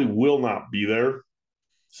probably will not be there.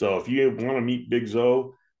 So if you want to meet Big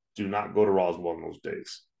Zo, do not go to Roswell in those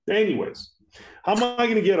days. Anyways, how am I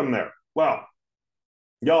going to get them there? Well,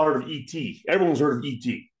 y'all heard of E.T. Everyone's heard of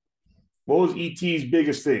E.T. What was E.T.'s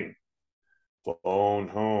biggest thing? Phone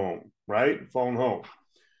home, right? Phone home.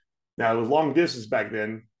 Now, it was long distance back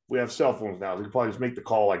then. We have cell phones now. So you can probably just make the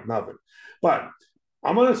call like nothing. But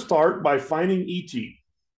I'm going to start by finding E.T.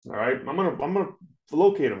 All right? I'm gonna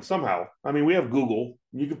locate him somehow. I mean, we have Google.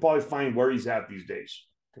 You can probably find where he's at these days.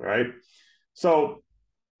 All right? So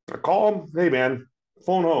I call him. Hey, man,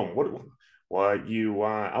 phone home. What you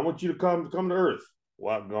want? I want you to come to Earth.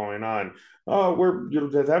 What going on? Oh, we're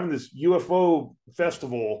having this UFO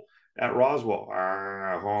festival at Roswell.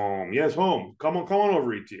 Home. Yes, home. Come on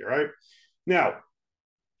over, ET. Right now,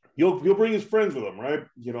 you'll bring his friends with him, right?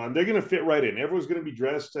 And they're gonna fit right in. Everyone's gonna be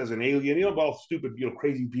dressed as an alien. About stupid,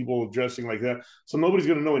 crazy people dressing like that. So nobody's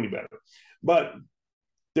gonna know any better. But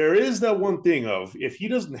there is that one thing of if he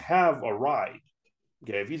doesn't have a ride.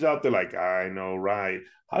 Okay, if he's out there like, I know, right?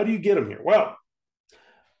 How do you get him here? Well,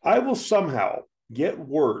 I will somehow get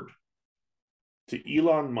word to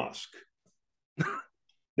Elon Musk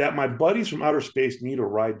that my buddies from outer space need a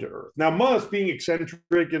ride to Earth. Now, Musk, being eccentric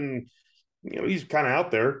and he's kind of out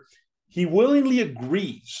there, he willingly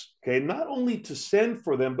agrees, okay, not only to send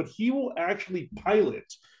for them, but he will actually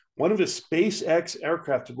pilot one of his SpaceX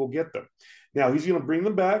aircraft to go get them. Now, he's going to bring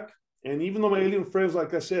them back. And even though my alien friends,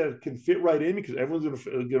 like I said, can fit right in because everyone's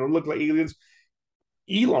going to look like aliens,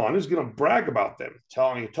 Elon is going to brag about them,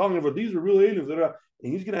 telling everyone these are real aliens,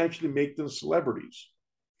 and he's going to actually make them celebrities.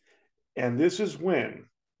 And this is when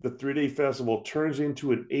the 3-day festival turns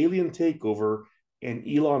into an alien takeover, and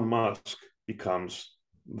Elon Musk becomes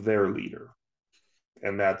their leader,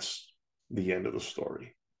 and that's the end of the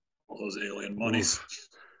story. All those alien monies.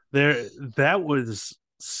 That was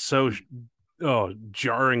so.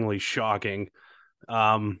 Jarringly shocking.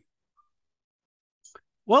 Well,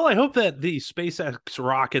 I hope that the SpaceX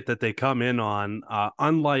rocket that they come in on,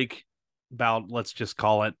 unlike about, let's just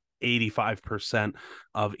call it 85%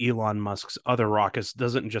 of Elon Musk's other rockets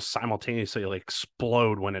doesn't just simultaneously like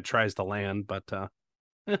explode when it tries to land. But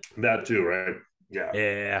that too, right?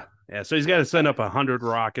 Yeah. So he's got to send up 100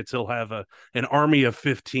 rockets. He'll have an army of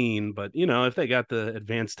 15. But if they got the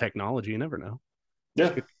advanced technology, you never know.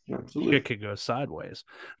 Yeah, absolutely. Shit could go sideways.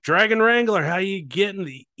 Dragon Wrangler, how you getting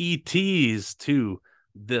the ETs to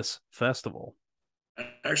this festival?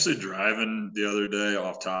 Actually, driving the other day,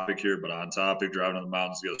 off topic here, but on topic, driving on the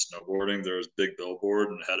mountains to go snowboarding, there was a big billboard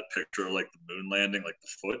and it had a picture of like the moon landing, like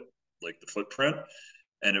the footprint.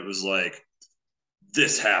 And it was like,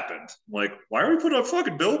 this happened. Like, why are we putting up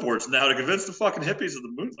fucking billboards now to convince the fucking hippies that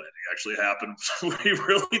the moon landing actually happened? We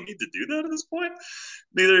really need to do that at this point?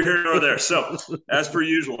 Neither here nor there. So, as per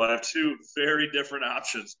usual, I have two very different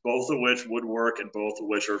options, both of which would work and both of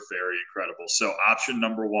which are very incredible. So, option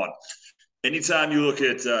number one. Anytime you look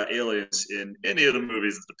at aliens in any of the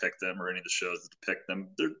movies that depict them or any of the shows that depict them,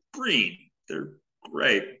 they're green. They're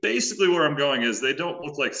great. Basically, where I'm going is they don't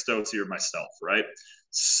look like Stotesy or myself, right?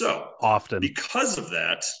 So, often because of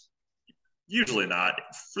that, usually not.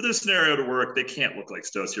 For this scenario to work, they can't look like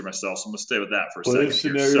Stotesy or myself, so I'm going to stay with that for a second.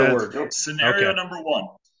 Scenario number one.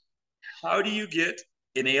 How do you get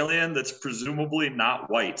an alien that's presumably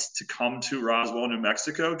not white to come to Roswell, New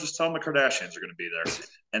Mexico? Just tell them the Kardashians are going to be there.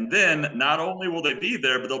 And then not only will they be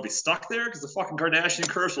there, but they'll be stuck there because the fucking Kardashian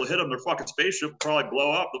curse will hit them. Their fucking spaceship will probably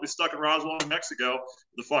blow up. They'll be stuck in Roswell, New Mexico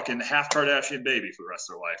with a fucking half Kardashian baby for the rest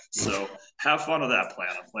of their life. So have fun with that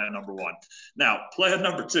plan on plan number one. Now, plan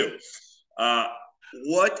number two.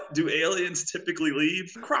 What do aliens typically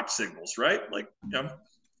leave? Crop signals, right? Like,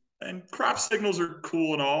 and crop signals are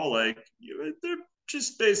cool and all. Like, they're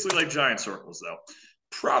just basically like giant circles, though.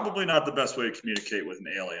 Probably not the best way to communicate with an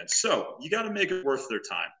alien. So you got to make it worth their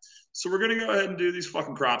time. So we're going to go ahead and do these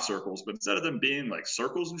fucking crop circles, but instead of them being like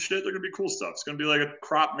circles and shit, they're going to be cool stuff. It's going to be like a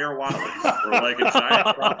crop marijuana leaf or like a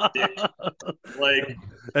giant crop dick. Like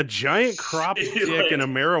a giant crop dick like, and a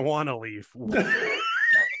marijuana leaf.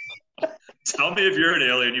 Tell me if you're an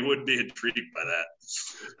alien, you wouldn't be intrigued by that.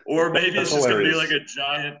 Or maybe it's just going to be like a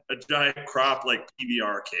giant crop like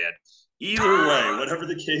PBR can. Either way, whatever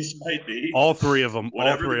the case might be, all three of them,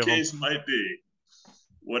 whatever the case might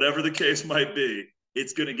be,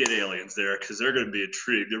 it's going to get aliens there because they're going to be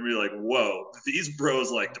intrigued. They're going to be like, whoa, these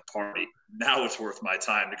bros like to party. Now it's worth my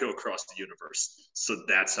time to go across the universe. So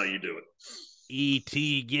that's how you do it.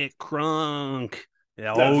 E.T. get crunk.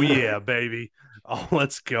 Yeah, oh, yeah, baby. Oh,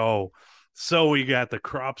 let's go. So we got the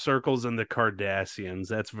crop circles and the Kardashians.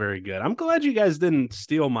 That's very good. I'm glad you guys didn't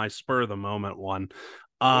steal my spur of the moment one.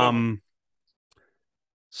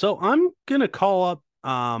 So I'm going to call up,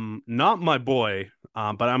 not my boy,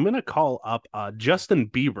 but I'm going to call up Justin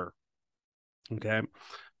Bieber. Okay.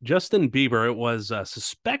 Justin Bieber, it was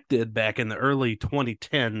suspected back in the early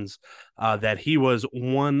 2010s that he was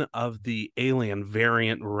one of the alien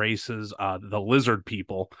variant races, the lizard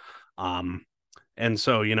people. And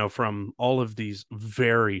so, from all of these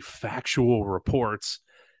very factual reports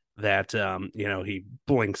that, he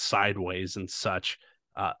blinks sideways and such,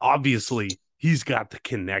 obviously, he's got the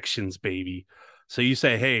connections, baby. So you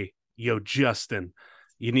say, hey, Justin,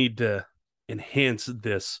 you need to enhance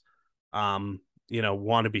this,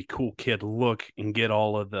 wannabe cool kid look and get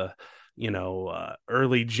all of the,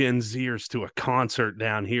 early Gen Zers to a concert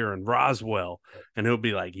down here in Roswell. And he'll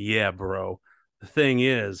be like, yeah, bro. The thing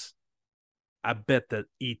is, I bet that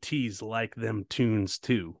ETs like them tunes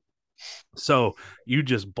too. So you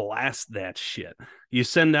just blast that shit. You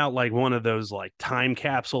send out like one of those like time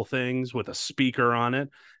capsule things with a speaker on it,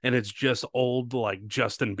 and it's just old like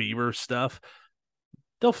Justin Bieber stuff.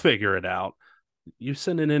 They'll figure it out. You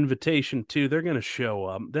send an invitation too, they're going to show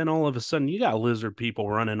up. Then all of a sudden you got lizard people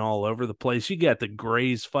running all over the place. You got the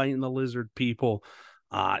Greys fighting the lizard people.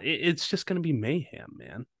 It's just going to be mayhem,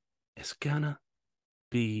 man. It's gonna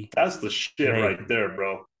be that's the shit right there,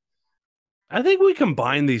 bro. I think we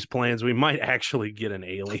combine these plans. We might actually get an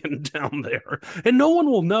alien down there, and no one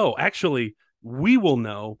will know. Actually, we will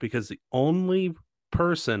know because the only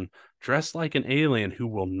person dressed like an alien who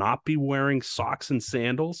will not be wearing socks and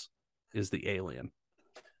sandals is the alien.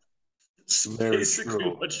 So basically,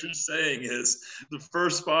 what you're saying is the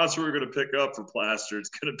first sponsor we're going to pick up for Plastered is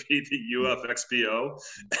going to be the UFXPO,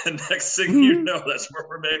 and next thing you know, that's where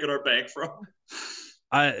we're making our bank from.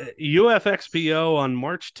 UFXPO on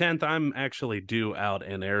March 10th. I'm actually due out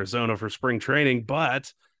in Arizona for spring training,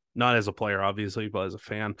 but not as a player, obviously, but as a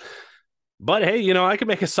fan. But hey, I can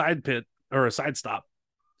make a side pit or a side stop.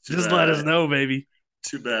 Just let us know, baby.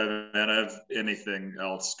 Too bad, man. I have anything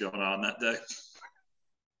else going on that day.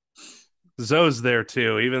 Zoe's there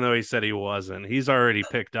too, even though he said he wasn't. He's already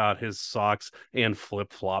picked out his socks and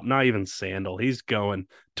flip flop, not even sandal. He's going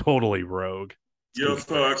totally rogue.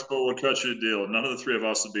 UFO Expo will cut you a deal. None of the three of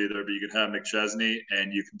us will be there, but you can have McChesney,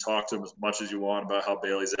 and you can talk to him as much as you want about how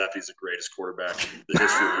Bailey Zappi is the greatest quarterback in the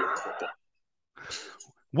history of football.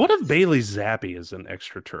 What if Bailey Zappi is an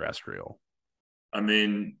extraterrestrial? I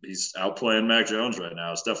mean, he's outplaying Mac Jones right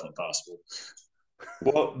now. It's definitely possible.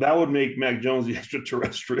 Well, that would make Mac Jones the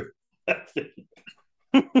extraterrestrial.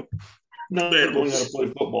 Not knowing how to play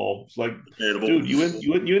football. It's like, dude, you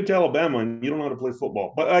went to Alabama and you don't know how to play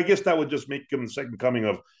football. But I guess that would just make him the second coming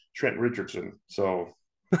of Trent Richardson. So,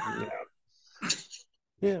 yeah.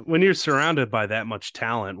 Yeah, when you're surrounded by that much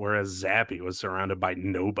talent, whereas Zappi was surrounded by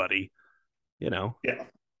nobody,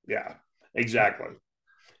 Yeah, exactly.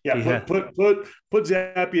 Yeah, put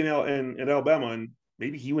Zappi in Alabama, and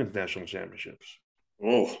maybe he wins national championships.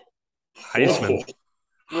 Oh, Heisman.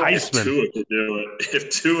 If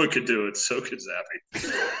Tua could do it, so could Zappi.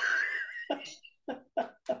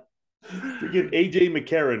 Forget AJ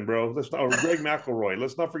McCarron, bro. Or Greg McElroy.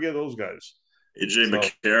 Let's not forget those guys. AJ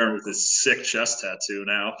McCarron with his sick chest tattoo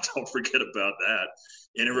now. Don't forget about that.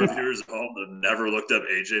 Any reviewers at home that have never looked up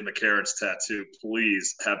AJ McCarron's tattoo,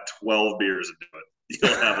 please have 12 beers and do it.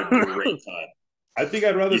 You'll have a great time. I think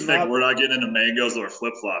I'd rather we're not getting into mangoes or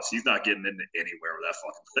flip flops. He's not getting into anywhere with that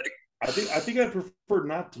fucking thing. I think I'd prefer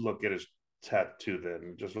not to look at his tattoo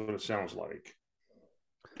then, just what it sounds like.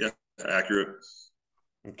 Yeah, accurate.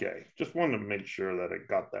 Okay, just wanted to make sure that I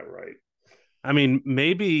got that right. I mean,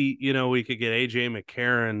 maybe, we could get AJ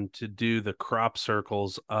McCarron to do the crop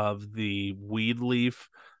circles of the weed leaf,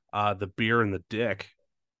 the beer, and the dick.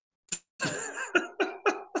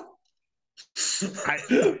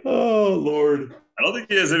 Oh, Lord. I don't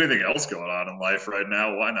think he has anything else going on in life right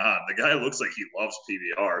now. Why not? The guy looks like he loves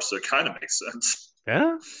PBR, so it kind of makes sense.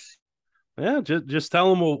 Yeah. Yeah, just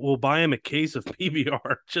tell him we'll buy him a case of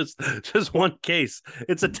PBR. Just one case.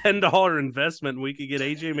 It's a $10 investment. We could get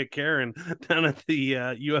AJ McCarron down at the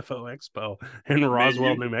UFO Expo in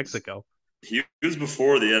Roswell, New Mexico. He was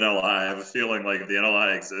before the NLI. I have a feeling like if the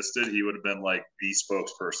NLI existed, he would have been like the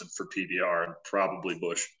spokesperson for PBR and probably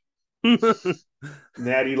Bush.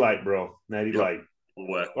 Natty Light, bro. Natty Light.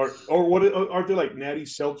 What? Or what? Aren't there like Natty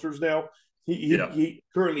Seltzers now? He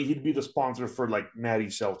currently he'd be the sponsor for like Natty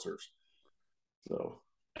Seltzers. So,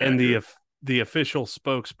 and the official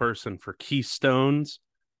spokesperson for Keystones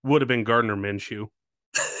would have been Gardner Minshew.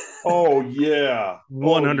 Oh yeah,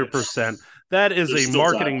 100%. That is a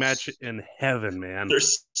marketing match in heaven, man.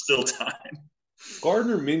 There's still time.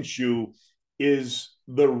 Gardner Minshew is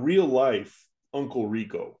the real life Uncle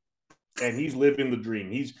Rico, and he's living the dream.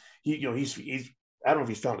 He's I don't know if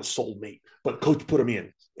he's found a soulmate, but coach put him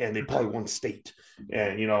in, and they probably won state,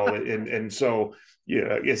 and and so.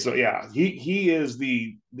 Yeah, so yeah, he is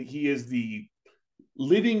the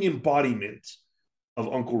living embodiment of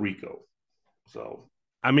Uncle Rico. So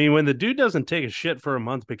I mean, when the dude doesn't take a shit for a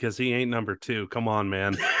month because he ain't number 2, come on,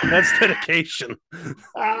 man, that's dedication.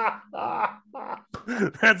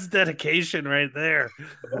 That's dedication right there.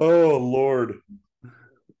 Oh Lord.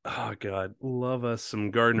 Oh, God. Love us some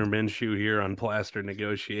Gardner Minshew here on Plastered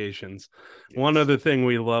Negotiations. Yes. One other thing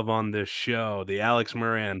we love on this show, the Alex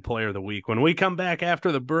Moran Player of the Week. When we come back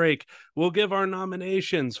after the break, we'll give our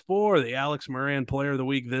nominations for the Alex Moran Player of the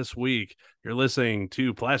Week this week. You're listening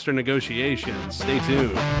to Plastered Negotiations. Stay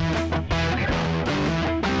tuned.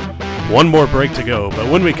 One more break to go,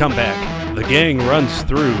 but when we come back, the gang runs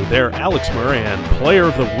through their Alex Moran Player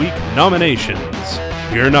of the Week nominations.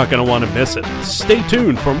 You're not going to want to miss it. Stay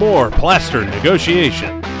tuned for more Plastered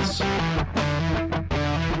Negotiations.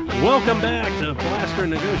 Welcome back to Plastered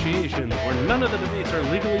Negotiations, where none of the debates are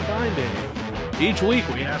legally binding. Each week,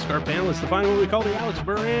 we ask our panelists to find what we call the Alex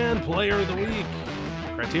Moran Player of the Week.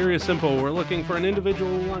 Criteria is simple. We're looking for an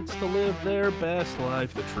individual who wants to live their best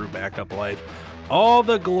life, the true backup life. All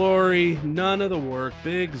the glory, none of the work.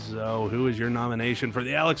 Big Zoe, who is your nomination for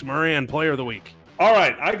the Alex Moran Player of the Week? All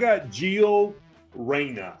right, I got Gio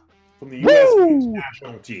Reyna from the U.S.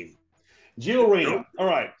 national team. Gio Reyna. All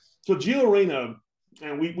right. So Gio Reyna,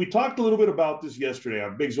 and we talked a little bit about this yesterday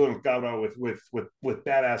on Big Zoe with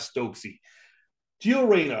Badass Stokesy. Gio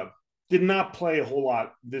Reyna did not play a whole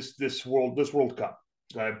lot this World Cup.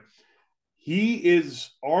 Okay? He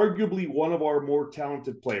is arguably one of our more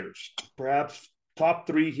talented players, perhaps top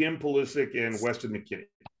 3, him, Pulisic, and Weston McKennie.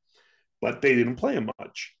 But they didn't play him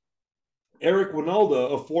much. Eric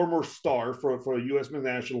Winalda, a former star for the U.S. men's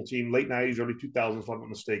national team, late 90s, early 2000s, if I'm not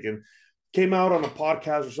mistaken, came out on a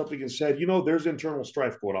podcast or something and said, there's internal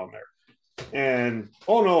strife going on there. And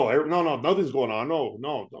no, nothing's going on. No,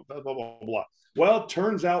 blah, blah, blah, blah. Well,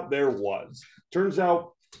 turns out there was. Turns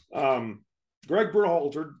out Greg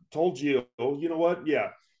Berhalter told Gio, you know what? Yeah,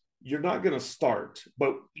 you're not going to start,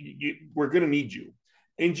 but we're going to need you.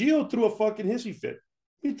 And Gio threw a fucking hissy fit.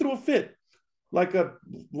 He threw a fit like a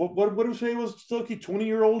what do we say was Silky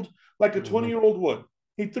 20-year-old, like a 20-year-old would.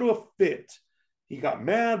 He threw a fit. He got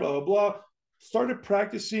mad, blah blah blah. Started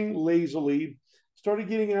practicing lazily. Started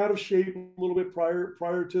getting out of shape a little bit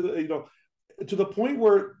prior to the to the point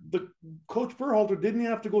where the coach Berhalter didn't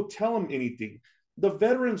have to go tell him anything. The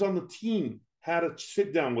veterans on the team had to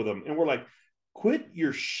sit down with him and we're like, quit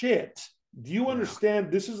your shit. Do you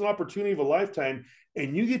understand this is an opportunity of a lifetime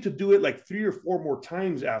and you get to do it like 3 or 4 more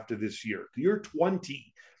times after this year? You're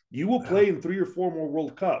 20. You will play in 3 or 4 more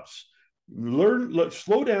World Cups.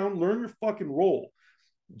 Slow down, learn your fucking role.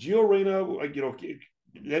 Gio Reyna,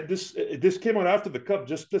 this came out after the Cup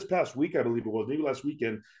just this past week, I believe it was, maybe last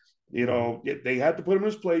weekend. They had to put him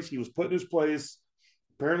in his place. He was put in his place.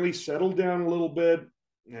 Apparently settled down a little bit.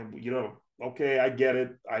 And, okay, I get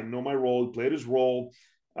it. I know my role. He played his role.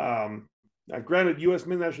 Granted, U.S.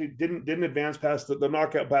 men actually didn't advance past the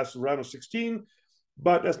knockout past the round of 16,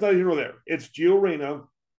 but that's not here nor there. It's Gio Reyna,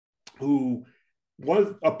 who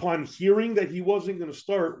was, upon hearing that he wasn't going to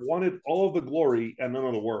start, wanted all of the glory and none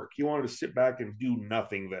of the work. He wanted to sit back and do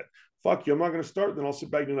nothing. That, fuck you, I'm not going to start, then I'll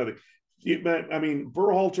sit back and do nothing. I mean,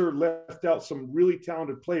 Berhalter left out some really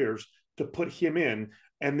talented players to put him in,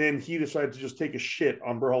 and then he decided to just take a shit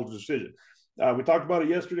on Berhalter's decision. We talked about it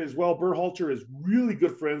yesterday as well. Berhalter is really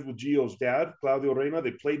good friends with Gio's dad, Claudio Reyna.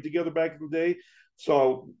 They played together back in the day.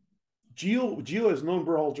 So Gio has known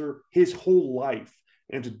Berhalter his whole life.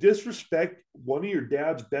 And to disrespect one of your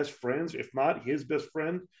dad's best friends, if not his best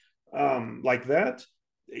friend, like that,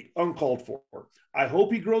 uncalled for. I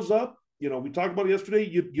hope he grows up. We talked about it yesterday.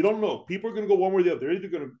 You don't know. People are going to go one way or the other.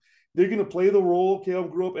 They're going to play the role, okay, I'll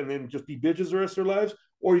grow up, and then just be bitches the rest of their lives,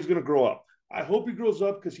 or he's going to grow up. I hope he grows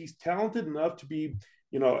up because he's talented enough to be,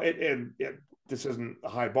 and this isn't a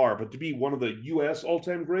high bar, but to be one of the U.S.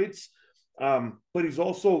 all-time greats. But he's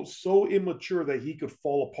also so immature that he could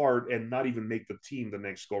fall apart and not even make the team the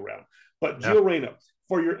next go round. But Gio Reyna,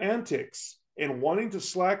 for your antics and wanting to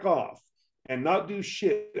slack off and not do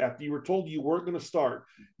shit after you were told you weren't going to start,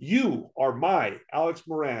 you are my Alex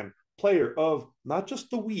Moran player of not just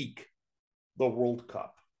the week, the World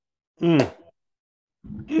Cup.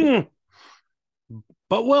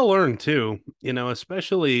 But well earned too,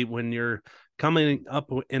 especially when you're coming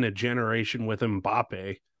up in a generation with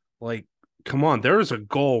Mbappe. Like, come on, there's a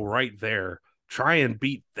goal right there. Try and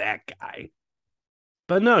beat that guy.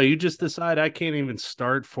 But no, you just decide I can't even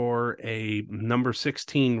start for a number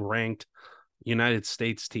 16 ranked United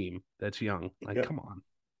States team that's young. Like, Come on.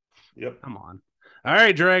 Yep. Come on. All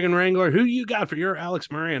right, Dragon Wrangler, who you got for your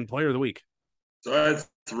Alex Moran player of the week? So I had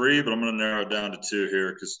 3, but I'm going to narrow it down to 2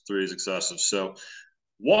 here because 3 is excessive. So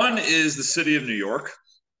one is the city of New York.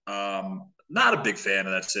 Not a big fan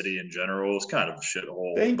of that city in general. It's kind of a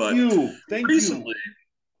shithole. Thank you. Recently,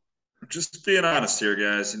 just being honest here,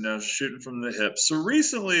 guys, shooting from the hip. So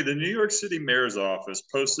recently, the New York City mayor's office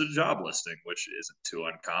posted a job listing, which isn't too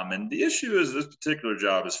uncommon. The issue is this particular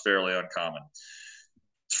job is fairly uncommon.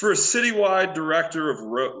 It's for a citywide director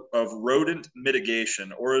of rodent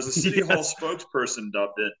mitigation, or as the city hall spokesperson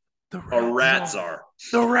dubbed it, a rat czar.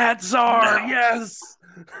 The rat czar, yes.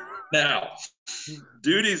 Now,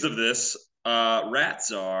 duties of this rat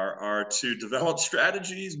czar are to develop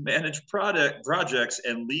strategies, manage projects,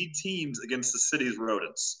 and lead teams against the city's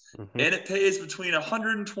rodents. Mm-hmm. And it pays between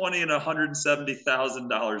 $120,000 and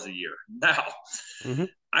 $170,000 a year. Now,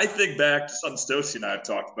 I think back to something Stosy and I have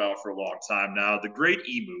talked about for a long time now, the Great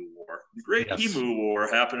Emu War. The Great Emu War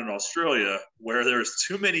happened in Australia where there's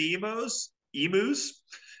too many emus.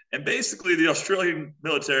 And basically, the Australian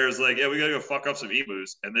military is like, yeah, we got to go fuck up some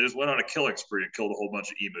emus. And they just went on a killing spree and killed a whole bunch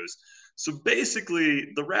of emus. So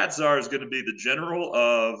basically, the rat czar is going to be the general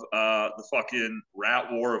of the fucking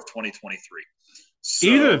rat war of 2023. So,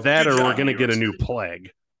 either that or we're going to get a new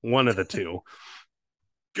plague. One of the two.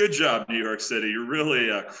 Good job, New York City. You're really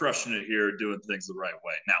crushing it here, doing things the right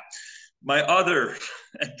way. Now, my other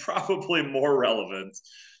and probably more relevant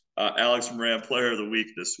Alex Moran player of the week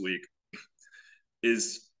this week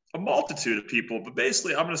is a multitude of people, but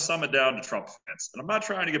basically I'm going to sum it down to Trump fans. And I'm not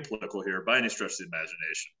trying to get political here by any stretch of the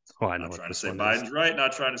imagination. I'm not trying to say Biden's right,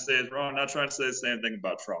 not trying to say it's wrong, not trying to say the same thing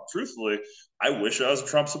about Trump. Truthfully, I wish I was a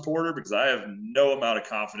Trump supporter because I have no amount of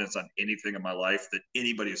confidence on anything in my life that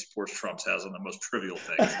anybody who supports Trump has on the most trivial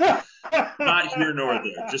things. Not here nor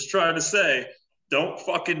there. Just trying to say, don't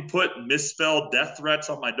fucking put misspelled death threats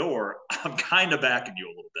on my door. I'm kind of backing you a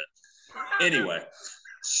little bit. Anyway,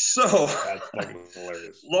 so That's fucking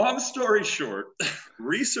hilarious. Long story short,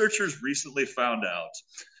 researchers recently found out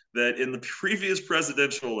that in the previous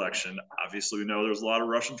presidential election, obviously we know there was a lot of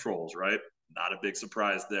Russian trolls, right? Not a big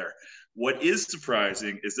surprise there. What is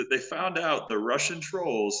surprising is that they found out the Russian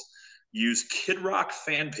trolls use Kid Rock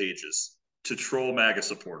fan pages to troll MAGA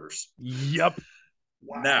supporters. Yep.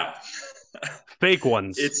 Wow. Now, fake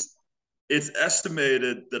ones. It's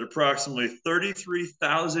estimated that approximately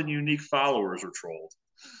 33,000 unique followers were trolled.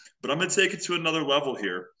 But I'm going to take it to another level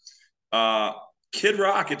here. Kid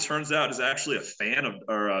Rock, it turns out, is actually a fan of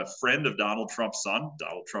or a friend of Donald Trump's son,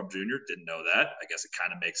 Donald Trump Jr. Didn't know that. I guess it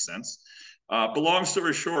kind of makes sense. But long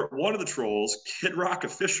story short, one of the trolls, Kid Rock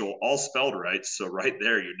Official, all spelled right. So right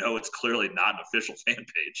there, you know it's clearly not an official fan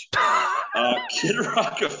page. Kid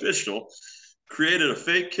Rock Official created a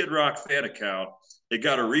fake Kid Rock fan account. It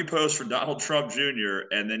got a repost from Donald Trump Jr.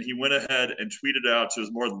 And then he went ahead and tweeted out to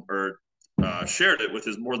his shared it with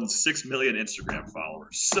his more than 6 million Instagram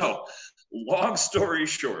followers. So, long story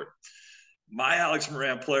short, my Alex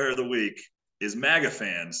Moran player of the week is MAGA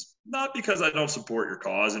fans, not because I don't support your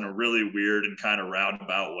cause in a really weird and kind of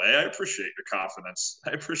roundabout way. I appreciate your confidence.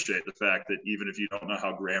 I appreciate the fact that even if you don't know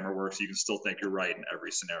how grammar works, you can still think you're right in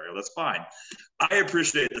every scenario. That's fine. I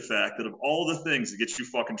appreciate the fact that of all the things that get you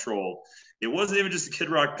fucking trolled, it wasn't even just a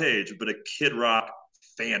Kid Rock page, but a Kid Rock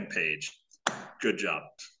fan page. Good job.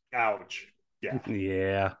 Ouch.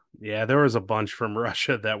 Yeah. There was a bunch from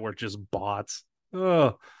Russia that were just bots.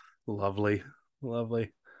 Oh, lovely.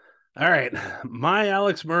 All right, my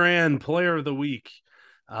Alex Moran player of the week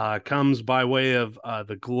comes by way of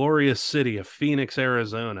the glorious city of Phoenix,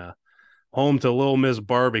 Arizona, home to Little Miss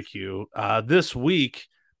Barbecue. This week,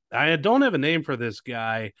 I don't have a name for this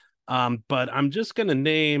guy, but I'm just going to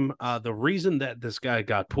name the reason that this guy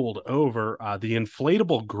got pulled over. The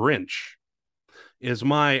inflatable Grinch is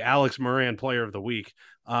my Alex Moran player of the week.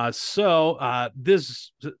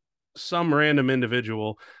 This some random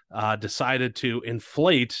individual decided to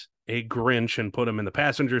inflate a Grinch and put him in the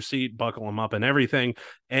passenger seat, buckle him up and everything,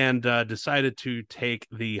 and decided to take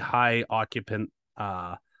the high occupant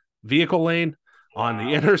vehicle lane on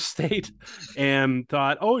the interstate and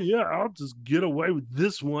thought, oh yeah, I'll just get away with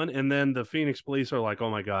this one. And then the Phoenix police are like, oh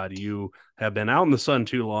my God, you have been out in the sun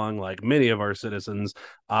too long, like many of our citizens.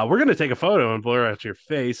 We're going to take a photo and blur out your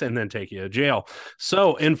face and then take you to jail.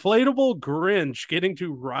 So inflatable Grinch getting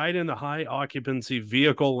to ride in the high occupancy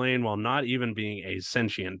vehicle lane while not even being a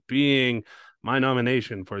sentient being. My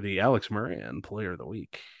nomination for the Alex Moran player of the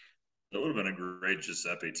week. That would have been a great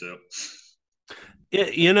Giuseppe too.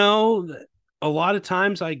 A lot of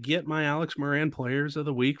times I get my Alex Moran players of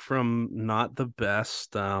the week from not the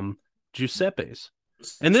best Giuseppes.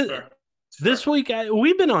 And this week,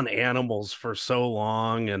 we've been on animals for so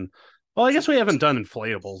long. And, well, I guess we haven't done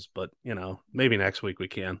inflatables, but, maybe next week we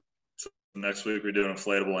can. Next week we do an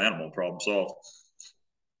inflatable animal, problem solved.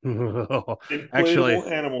 Inflatable Actually,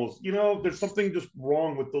 animals. There's something just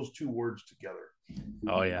wrong with those two words together.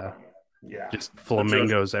 Oh, yeah. Yeah. Just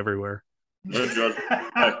flamingos everywhere.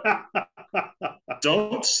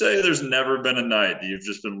 Don't say there's never been a night that you've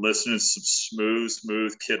just been listening to some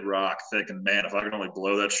smooth Kid Rock thinking, man, if I can only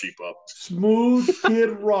blow that sheep up. Smooth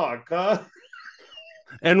Kid Rock, huh?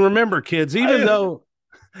 And remember, kids, even though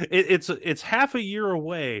it's half a year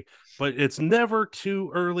away, but it's never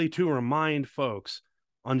too early to remind folks,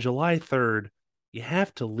 on July 3rd, you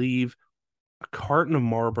have to leave a carton of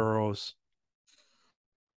Marlboros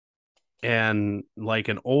and like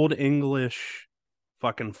an Old English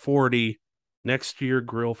fucking 40 next to your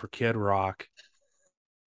grill for Kid Rock,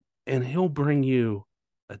 and he'll bring you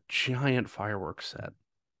a giant fireworks set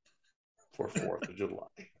for 4th of July.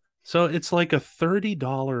 So it's like a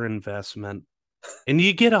 $30 investment, and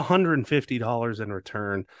you get $150 in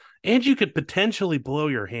return, and you could potentially blow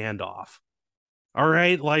your hand off. All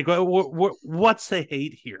right, like what's the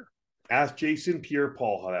hate here? Ask Jason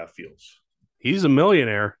Pierre-Paul how that feels. He's a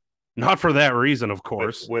millionaire, not for that reason, of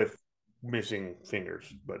course. With missing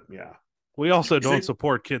fingers, but yeah. We also don't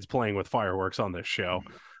support kids playing with fireworks on this show.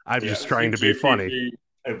 I'm just trying to be funny. Do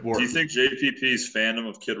you think JPP's fandom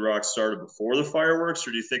of Kid Rock started before the fireworks,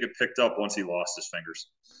 or do you think it picked up once he lost his fingers?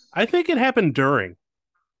 I think it happened during.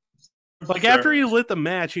 Like, after he lit the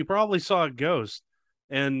match, he probably saw a ghost.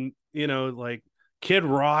 And, like, Kid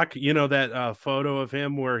Rock, that photo of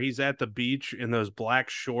him where he's at the beach in those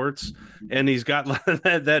black shorts and he's got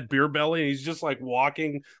that beer belly and he's just like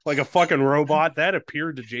walking like a fucking robot. That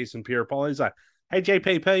appeared to Jason Pierre-Paul. He's like, hey,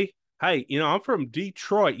 JPP, hey, I'm from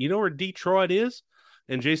Detroit. You know where Detroit is?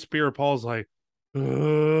 And Jason Pierre-Paul's like,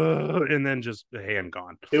 and then just the hand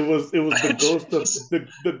gone. It was the ghost of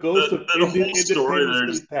the ghost of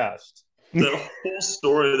Independence Day past. The whole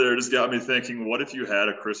story there just got me thinking, what if you had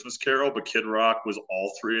a Christmas Carol, but Kid Rock was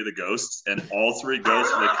all three of the ghosts, and all three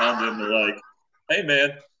ghosts, when they come to him, they're like, hey,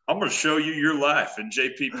 man, I'm going to show you your life. And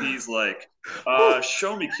JPP's like,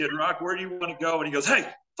 show me, Kid Rock, where do you want to go? And he goes, hey,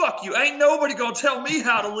 fuck you. Ain't nobody going to tell me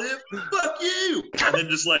how to live. Fuck you. And then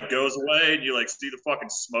just like goes away, and you like see the fucking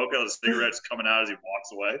smoke out of the cigarettes coming out as he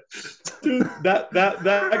walks away. Dude, that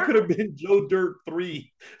could have been Joe Dirt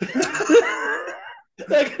 3.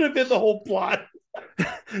 That could have been the whole plot.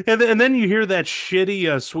 And then you hear that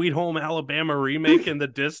shitty Sweet Home Alabama remake in the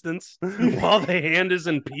distance while the hand is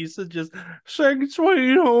in pieces, just sing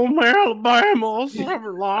Sweet Home Alabama all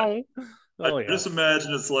summer long. I just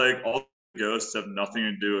imagine it's like all the ghosts have nothing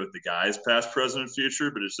to do with the guys past, present, and future,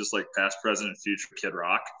 but it's just like past, present, and future Kid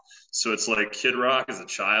Rock. So it's like Kid Rock is a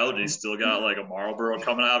child, and he's still got like a Marlboro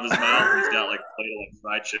coming out of his mouth, and he's got like a plate of like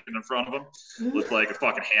fried chicken in front of him with like a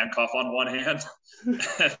fucking handcuff on one hand.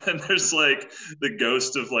 And then there's like the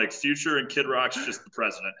ghost of like future, and Kid Rock's just the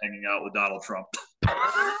president hanging out with Donald Trump.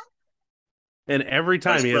 And every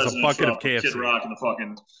time he has a bucket of KFC. Kid Rock in the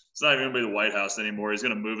fucking, it's not even going to be the White House anymore. He's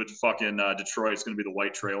going to move it to fucking Detroit. It's going to be the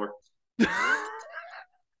white trailer.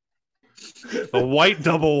 A white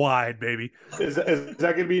double wide, baby. Is that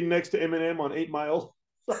going to be next to Eminem on 8 Mile?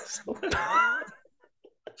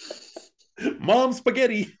 Mom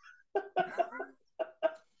spaghetti.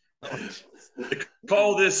 They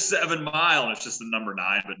call this 7 Mile, and it's just the number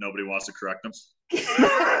 9, but nobody wants to correct them.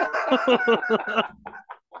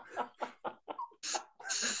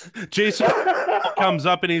 Jason comes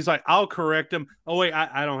up and he's like, I'll correct him. Oh, wait,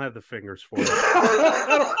 I don't have the fingers for it.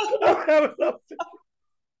 I don't have enough.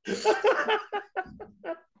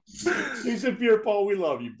 Jason Pierre-Paul, we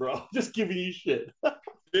love you, bro. Just giving you shit.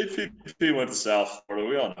 JPP went to South Florida.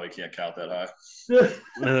 We all know he can't count that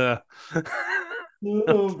high.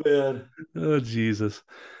 Oh, man. Oh, Jesus.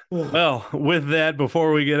 Well, with that,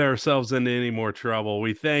 before we get ourselves into any more trouble,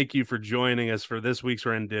 we thank you for joining us for this week's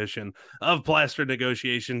rendition of Plastered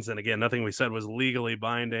Negotiations. And again, nothing we said was legally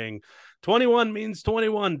binding. 21 means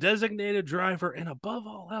 21, designated driver, and above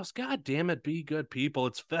all else, God damn it, be good people.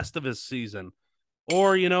 It's Festivus season.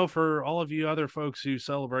 Or, for all of you other folks who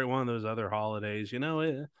celebrate one of those other holidays,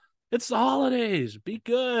 it's the holidays. Be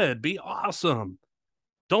good. Be awesome.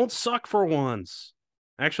 Don't suck for once.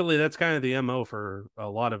 Actually, that's kind of the MO for a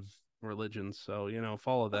lot of religions. So,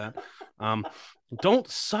 follow that. Don't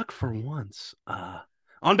suck for once.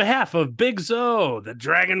 On behalf of Big Zo, the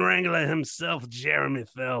Dragon Wrangler himself, Jeremy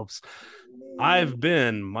Phelps, I've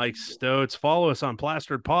been Mike Stotes. Follow us on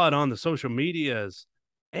Plastered Pod on the social medias.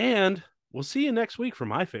 And we'll see you next week for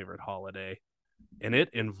my favorite holiday. And it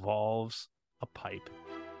involves a pipe.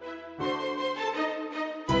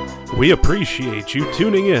 We appreciate you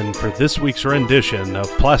tuning in for this week's rendition of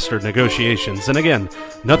Plastered Negotiations. And again,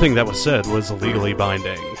 nothing that was said was legally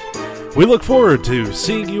binding. We look forward to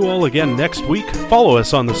seeing you all again next week. Follow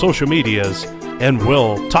us on the social medias, and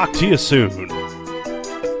we'll talk to you soon.